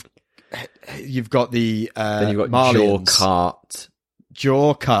then you've got the then you've got Malians.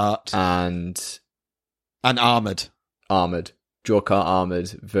 Jawcart, and Armored. Jawcart Armored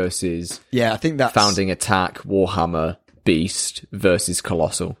versus I think that's Founding Attack Warhammer Beast versus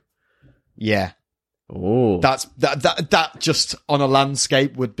Colossal. Yeah. Oh, that just on a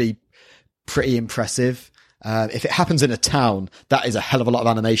landscape would be pretty impressive. If it happens in a town, that is a hell of a lot of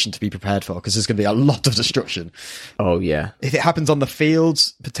animation to be prepared for, because there's going to be a lot of destruction. Oh, yeah. If it happens on the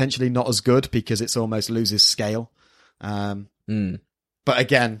fields, potentially not as good, because it's almost loses scale. But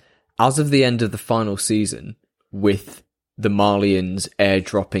again... As of the end of the final season, with the Malians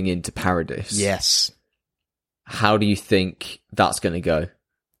airdropping into Paradis... Yes. How do you think that's going to go?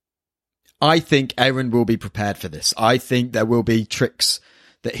 I think Eren will be prepared for this. I think there will be tricks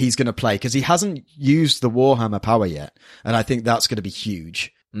that he's going to play, because he hasn't used the Warhammer power yet, and I think that's going to be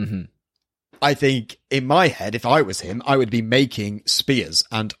huge. Mm-hmm. I think, in my head, if I was him, I would be making spears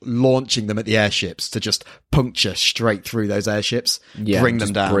and launching them at the airships to just puncture straight through those airships, bring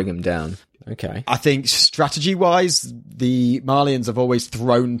them down. Okay. I think strategy-wise, the Malians have always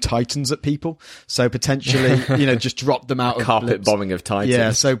thrown Titans at people, so potentially, just drop them out of carpet bombing of Titans.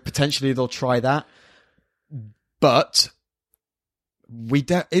 Yeah, so potentially they'll try that. But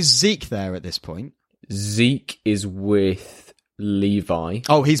is Zeke there at this point? Zeke is with Levi.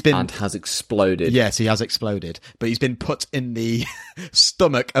 Oh, he's been... And has exploded. Yes, he has exploded. But he's been put in the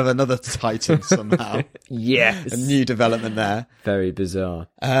stomach of another Titan somehow. Yes. A new development there. Very bizarre.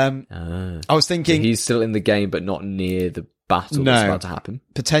 I was thinking... So he's still in the game, but not near the battle that's about to happen.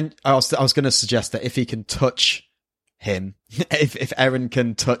 I was going to suggest that if he can touch him, if Eren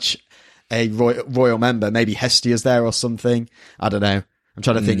can touch a royal member, maybe Hestia's there or something. I don't know. I'm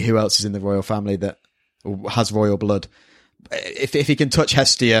trying to think who else is in the royal family that has royal blood. If he can touch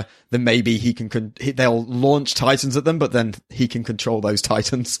Hestia, then maybe they'll launch Titans at them, but then he can control those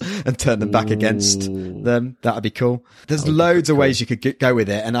Titans and turn them back against them. That'd be cool. There's loads of ways you could go with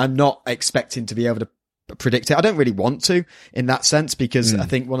it, and I'm not expecting to be able to predict it. I don't really want to in that sense, because I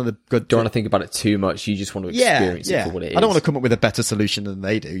think one of the good... Don't want to think about it too much. You just want to experience it for what it is. I don't want to come up with a better solution than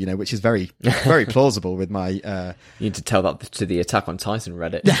they do, which is very, very plausible with my... You need to tell that to the Attack on Titan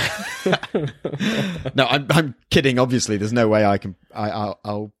Reddit. No, I'm kidding. Obviously, there's no way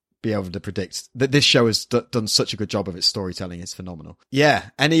I'll be able to predict that. This show has done such a good job of its storytelling. It's phenomenal. Yeah.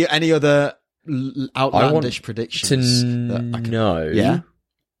 Any other outlandish predictions? No. Yeah.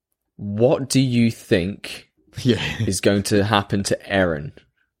 What do you think is going to happen to Eren?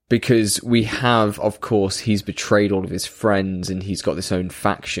 Because we have, of course, he's betrayed all of his friends and he's got this own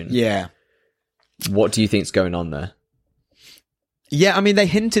faction. Yeah. What do you think's going on there? Yeah, I mean, they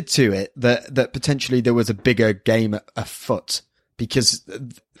hinted to it that potentially there was a bigger game afoot, because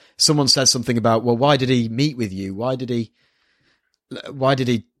someone says something about, well, why did he meet with you? Why did he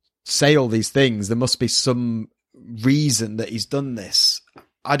say all these things? There must be some reason that he's done this.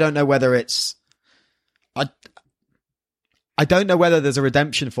 I don't know whether it's... I don't know whether there's a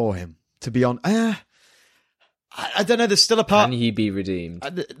redemption for him, to be honest. I don't know. There's still a part... Can he be redeemed?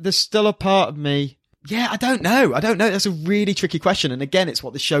 There's still a part of me... Yeah, I don't know. That's a really tricky question. And again, it's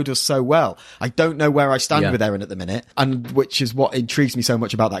what the show does so well. I don't know where I stand with Eren at the minute, and which is what intrigues me so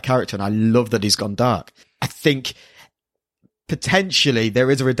much about that character. And I love that he's gone dark. I think potentially there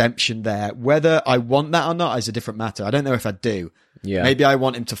is a redemption there. Whether I want that or not is a different matter. I don't know if I do. Yeah. Maybe I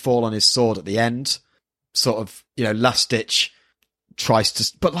want him to fall on his sword at the end, sort of, last ditch tries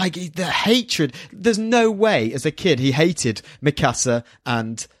to, but like the hatred, there's no way as a kid he hated Mikasa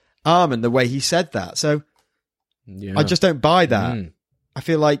and Armin the way he said that. So I just don't buy that. I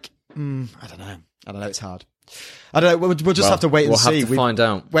feel like, I don't know. It's hard. I don't know. We'll just have to wait and see. We'll have to find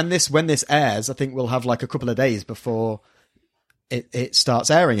out. When this airs, I think we'll have like a couple of days before it starts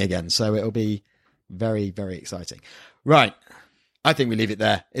airing again. So it'll be very, very exciting. Right. I think we leave it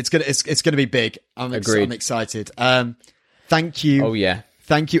there. It's gonna be big. I'm excited. Thank you. Oh yeah.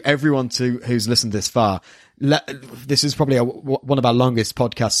 Thank you everyone who's listened this far. This is probably one of our longest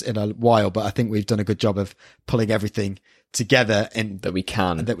podcasts in a while, but I think we've done a good job of pulling everything together that we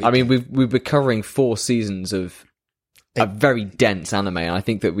can. We've been covering 4 seasons of a very dense anime, and I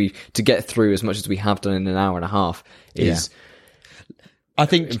think that to get through as much as we have done in an hour and a half is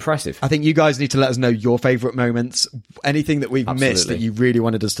impressive. I think you guys need to let us know your favourite moments, anything that we've missed that you really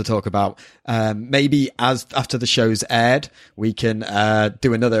wanted us to talk about. Maybe after the show's aired, we can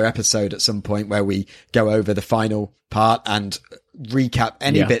do another episode at some point where we go over the final part and recap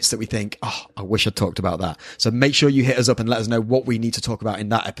any bits that we think, oh, I wish I'd talked about that. So make sure you hit us up and let us know what we need to talk about in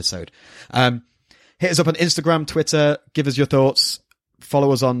that episode. Hit us up on Instagram, Twitter, give us your thoughts,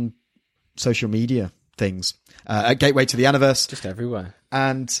 follow us on social media things. At Gateway to the Aniverse. Just everywhere.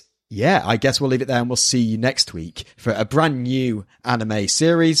 And yeah, I guess we'll leave it there and we'll see you next week for a brand new anime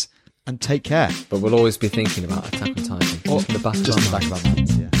series. And take care. But we'll always be thinking about Attack on Titan. Just in the back of our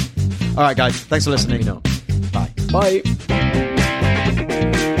minds, yeah. All right, guys. Thanks for listening. Bye. Bye.